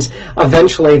 and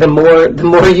eventually the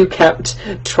more you kept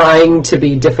trying to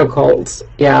be difficult,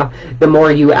 the more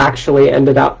you actually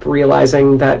ended up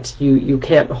realizing that you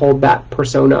can't hold that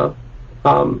persona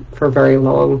for very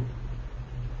long.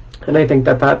 And I think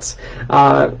that's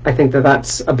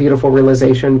a beautiful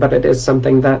realization, but it is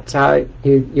something that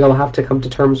you'll have to come to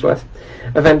terms with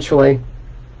eventually.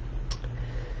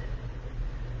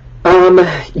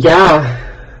 Yeah.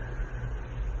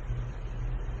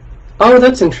 Oh,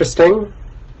 that's interesting.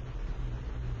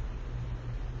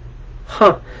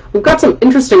 Huh. We've got some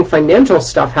interesting financial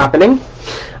stuff happening.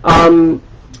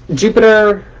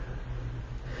 Jupiter,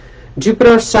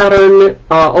 Saturn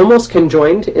almost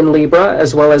conjoined in Libra,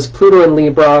 as well as Pluto in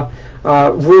Libra,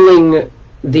 ruling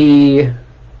being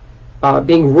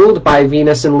ruled by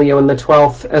Venus in Leo in the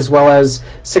 12th, as well as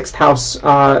sixth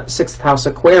house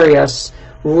Aquarius,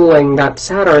 ruling that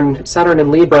Saturn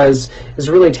in Libra is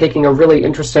really taking a really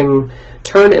interesting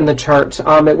turn in the chart.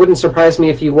 It wouldn't surprise me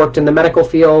if you worked in the medical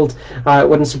field. It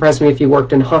wouldn't surprise me if you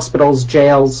worked in hospitals,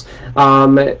 jails,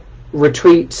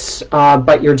 retreats,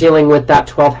 but you're dealing with that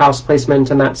 12th house placement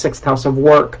and that 6th house of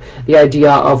work, the idea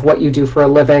of what you do for a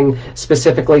living,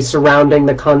 specifically surrounding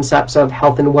the concepts of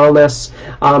health and wellness,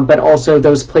 but also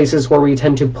those places where we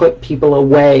tend to put people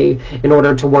away in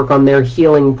order to work on their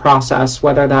healing process,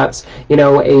 whether that's, you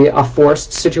know, a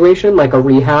forced situation like a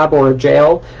rehab or a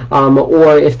jail, or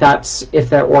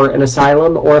or an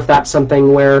asylum, or if that's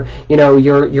something where, you know,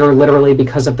 you're literally,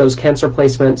 because of those Cancer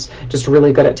placements, just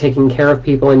really good at taking care of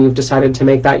people, and you've decided to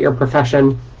make that your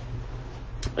profession.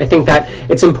 I think that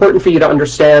it's important for you to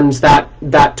understand that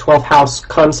 12th house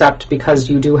concept, because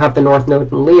you do have the North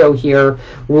Node in Leo here,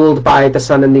 ruled by the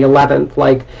Sun in the 11th.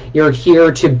 Like, you're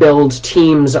here to build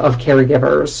teams of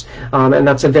caregivers, and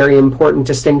that's a very important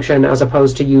distinction, as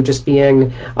opposed to you just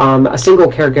being a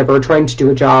single caregiver trying to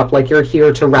do a job. Like, you're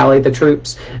here to rally the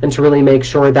troops and to really make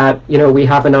sure that, you know, we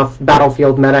have enough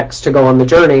battlefield medics to go on the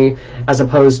journey, as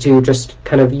opposed to just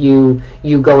kind of you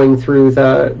going through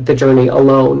the journey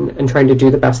alone and trying to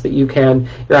do the best that you can.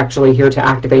 You're actually here to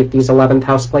activate these 11th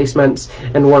house placements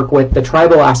and work with the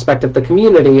tribal aspect of the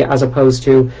community, as opposed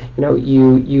to, you know,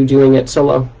 you doing it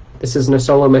solo. This isn't a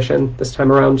solo mission this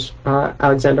time around,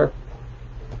 Alexander.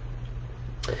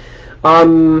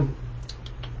 Let's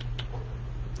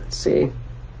see.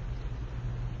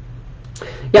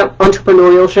 Yeah,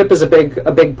 entrepreneurship is a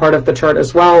big part of the chart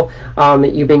as well.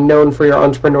 You being known for your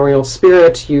entrepreneurial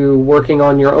spirit, you working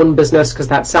on your own business, because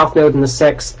that South Node in the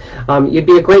 6th. You'd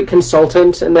be a great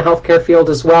consultant in the healthcare field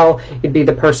as well. You'd be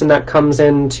the person that comes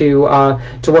in to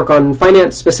work on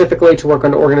finance specifically, to work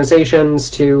on organizations,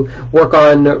 to work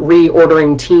on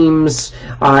reordering teams,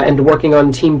 and working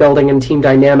on team building and team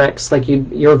dynamics. Like,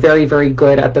 you're very, very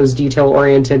good at those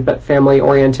detail-oriented but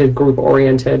family-oriented,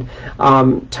 group-oriented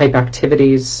type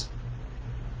activities.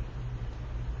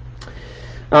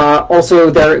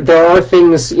 Also, there are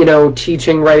things, you know,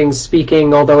 teaching, writing,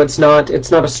 speaking. Although it's not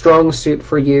a strong suit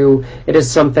for you, it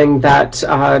is something that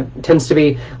tends to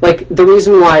be like the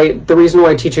reason why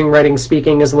teaching, writing,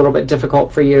 speaking is a little bit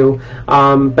difficult for you.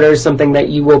 But it is something that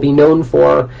you will be known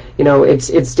for. You know,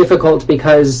 it's difficult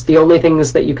because the only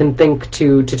things that you can think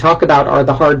to talk about are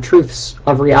the hard truths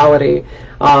of reality.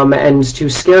 And to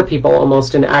scare people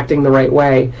almost in acting the right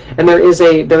way. And there is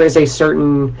a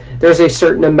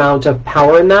certain amount of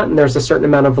power in that, and there's a certain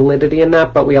amount of validity in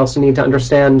that. But we also need to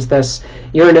understand this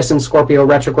Uranus and Scorpio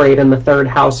retrograde in the 3rd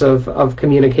house of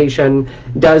communication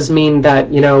does mean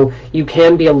that, you know, you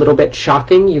can be a little bit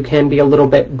shocking, you can be a little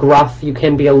bit gruff, you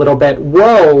can be a little bit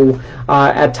whoa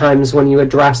at times when you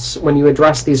address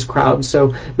these crowds.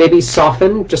 So maybe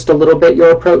soften just a little bit your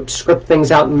approach, script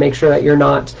things out, and make sure that you're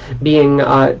not being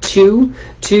too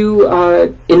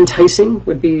enticing.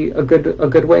 Would be a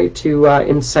good way to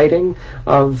inciting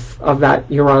of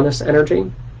that Uranus energy.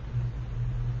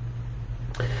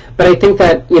 But I think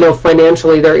that, you know,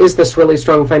 financially there is this really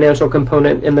strong financial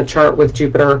component in the chart with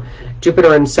Jupiter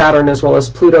and Saturn, as well as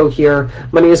Pluto here.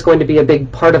 Money is going to be a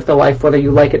big part of the life, whether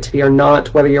you like it to be or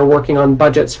not, whether you're working on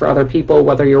budgets for other people,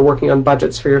 whether you're working on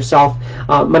budgets for yourself.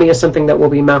 Money is something that will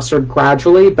be mastered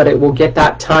gradually, but it will get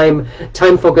that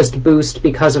time-focused boost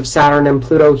because of Saturn and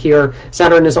Pluto here.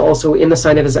 Saturn is also in the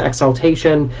sign of his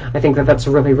exaltation. I think that that's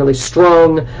really, really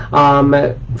strong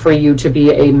for you to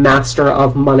be a master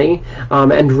of money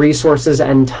and resources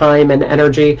and time and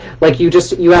energy. Like, you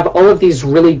have all of these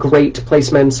really great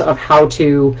placements of how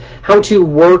to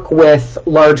work with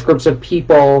large groups of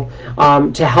people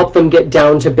to help them get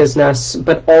down to business,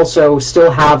 but also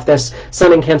still have this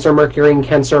Sun in Cancer, Mercury in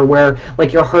Cancer, where,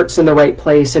 like, your heart's in the right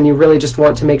place and you really just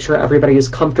want to make sure everybody is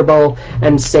comfortable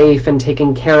and safe and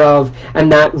taken care of,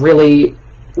 and that really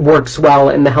works well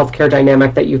in the healthcare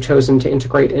dynamic that you've chosen to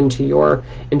integrate into your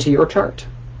chart.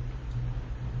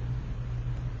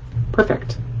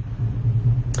 Perfect.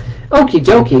 Okie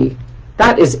dokie.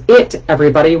 That is it,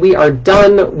 everybody. We are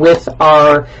done with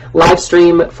our live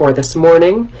stream for this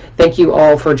morning. Thank you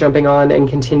all for jumping on and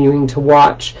continuing to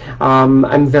watch.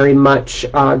 I'm very much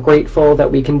grateful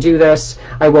that we can do this.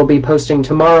 I will be posting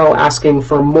tomorrow asking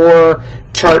for more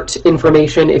chart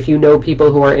information. If you know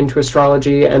people who are into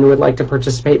astrology and would like to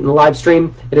participate in the live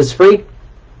stream, it is free.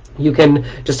 You can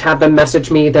just have them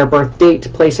message me their birth date,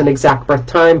 place, and exact birth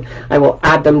time. I will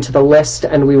add them to the list,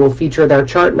 and we will feature their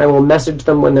chart, and I will message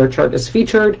them when their chart is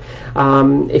featured.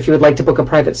 If you would like to book a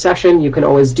private session, you can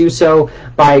always do so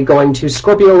by going to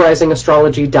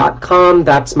ScorpioRisingAstrology.com.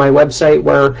 That's my website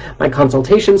where my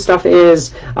consultation stuff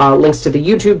is. Links to the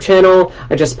YouTube channel.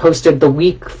 I just posted the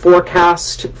week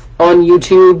forecast on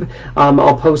YouTube.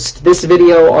 I'll post this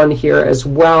video on here as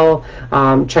well.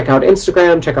 Check out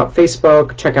Instagram, check out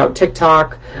Facebook, check out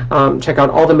TikTok, check out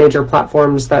all the major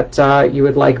platforms that you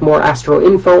would like more astro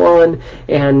info on,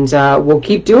 and we'll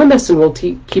keep doing this, and we'll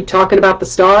keep talking about the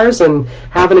stars and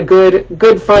having a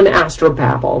good fun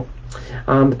Astro-Babble.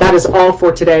 But that is all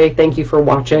for today. Thank you for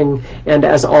watching, and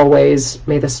as always,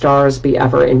 may the stars be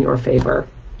ever in your favor.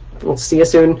 We'll see you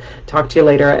soon, talk to you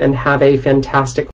later, and have a fantastic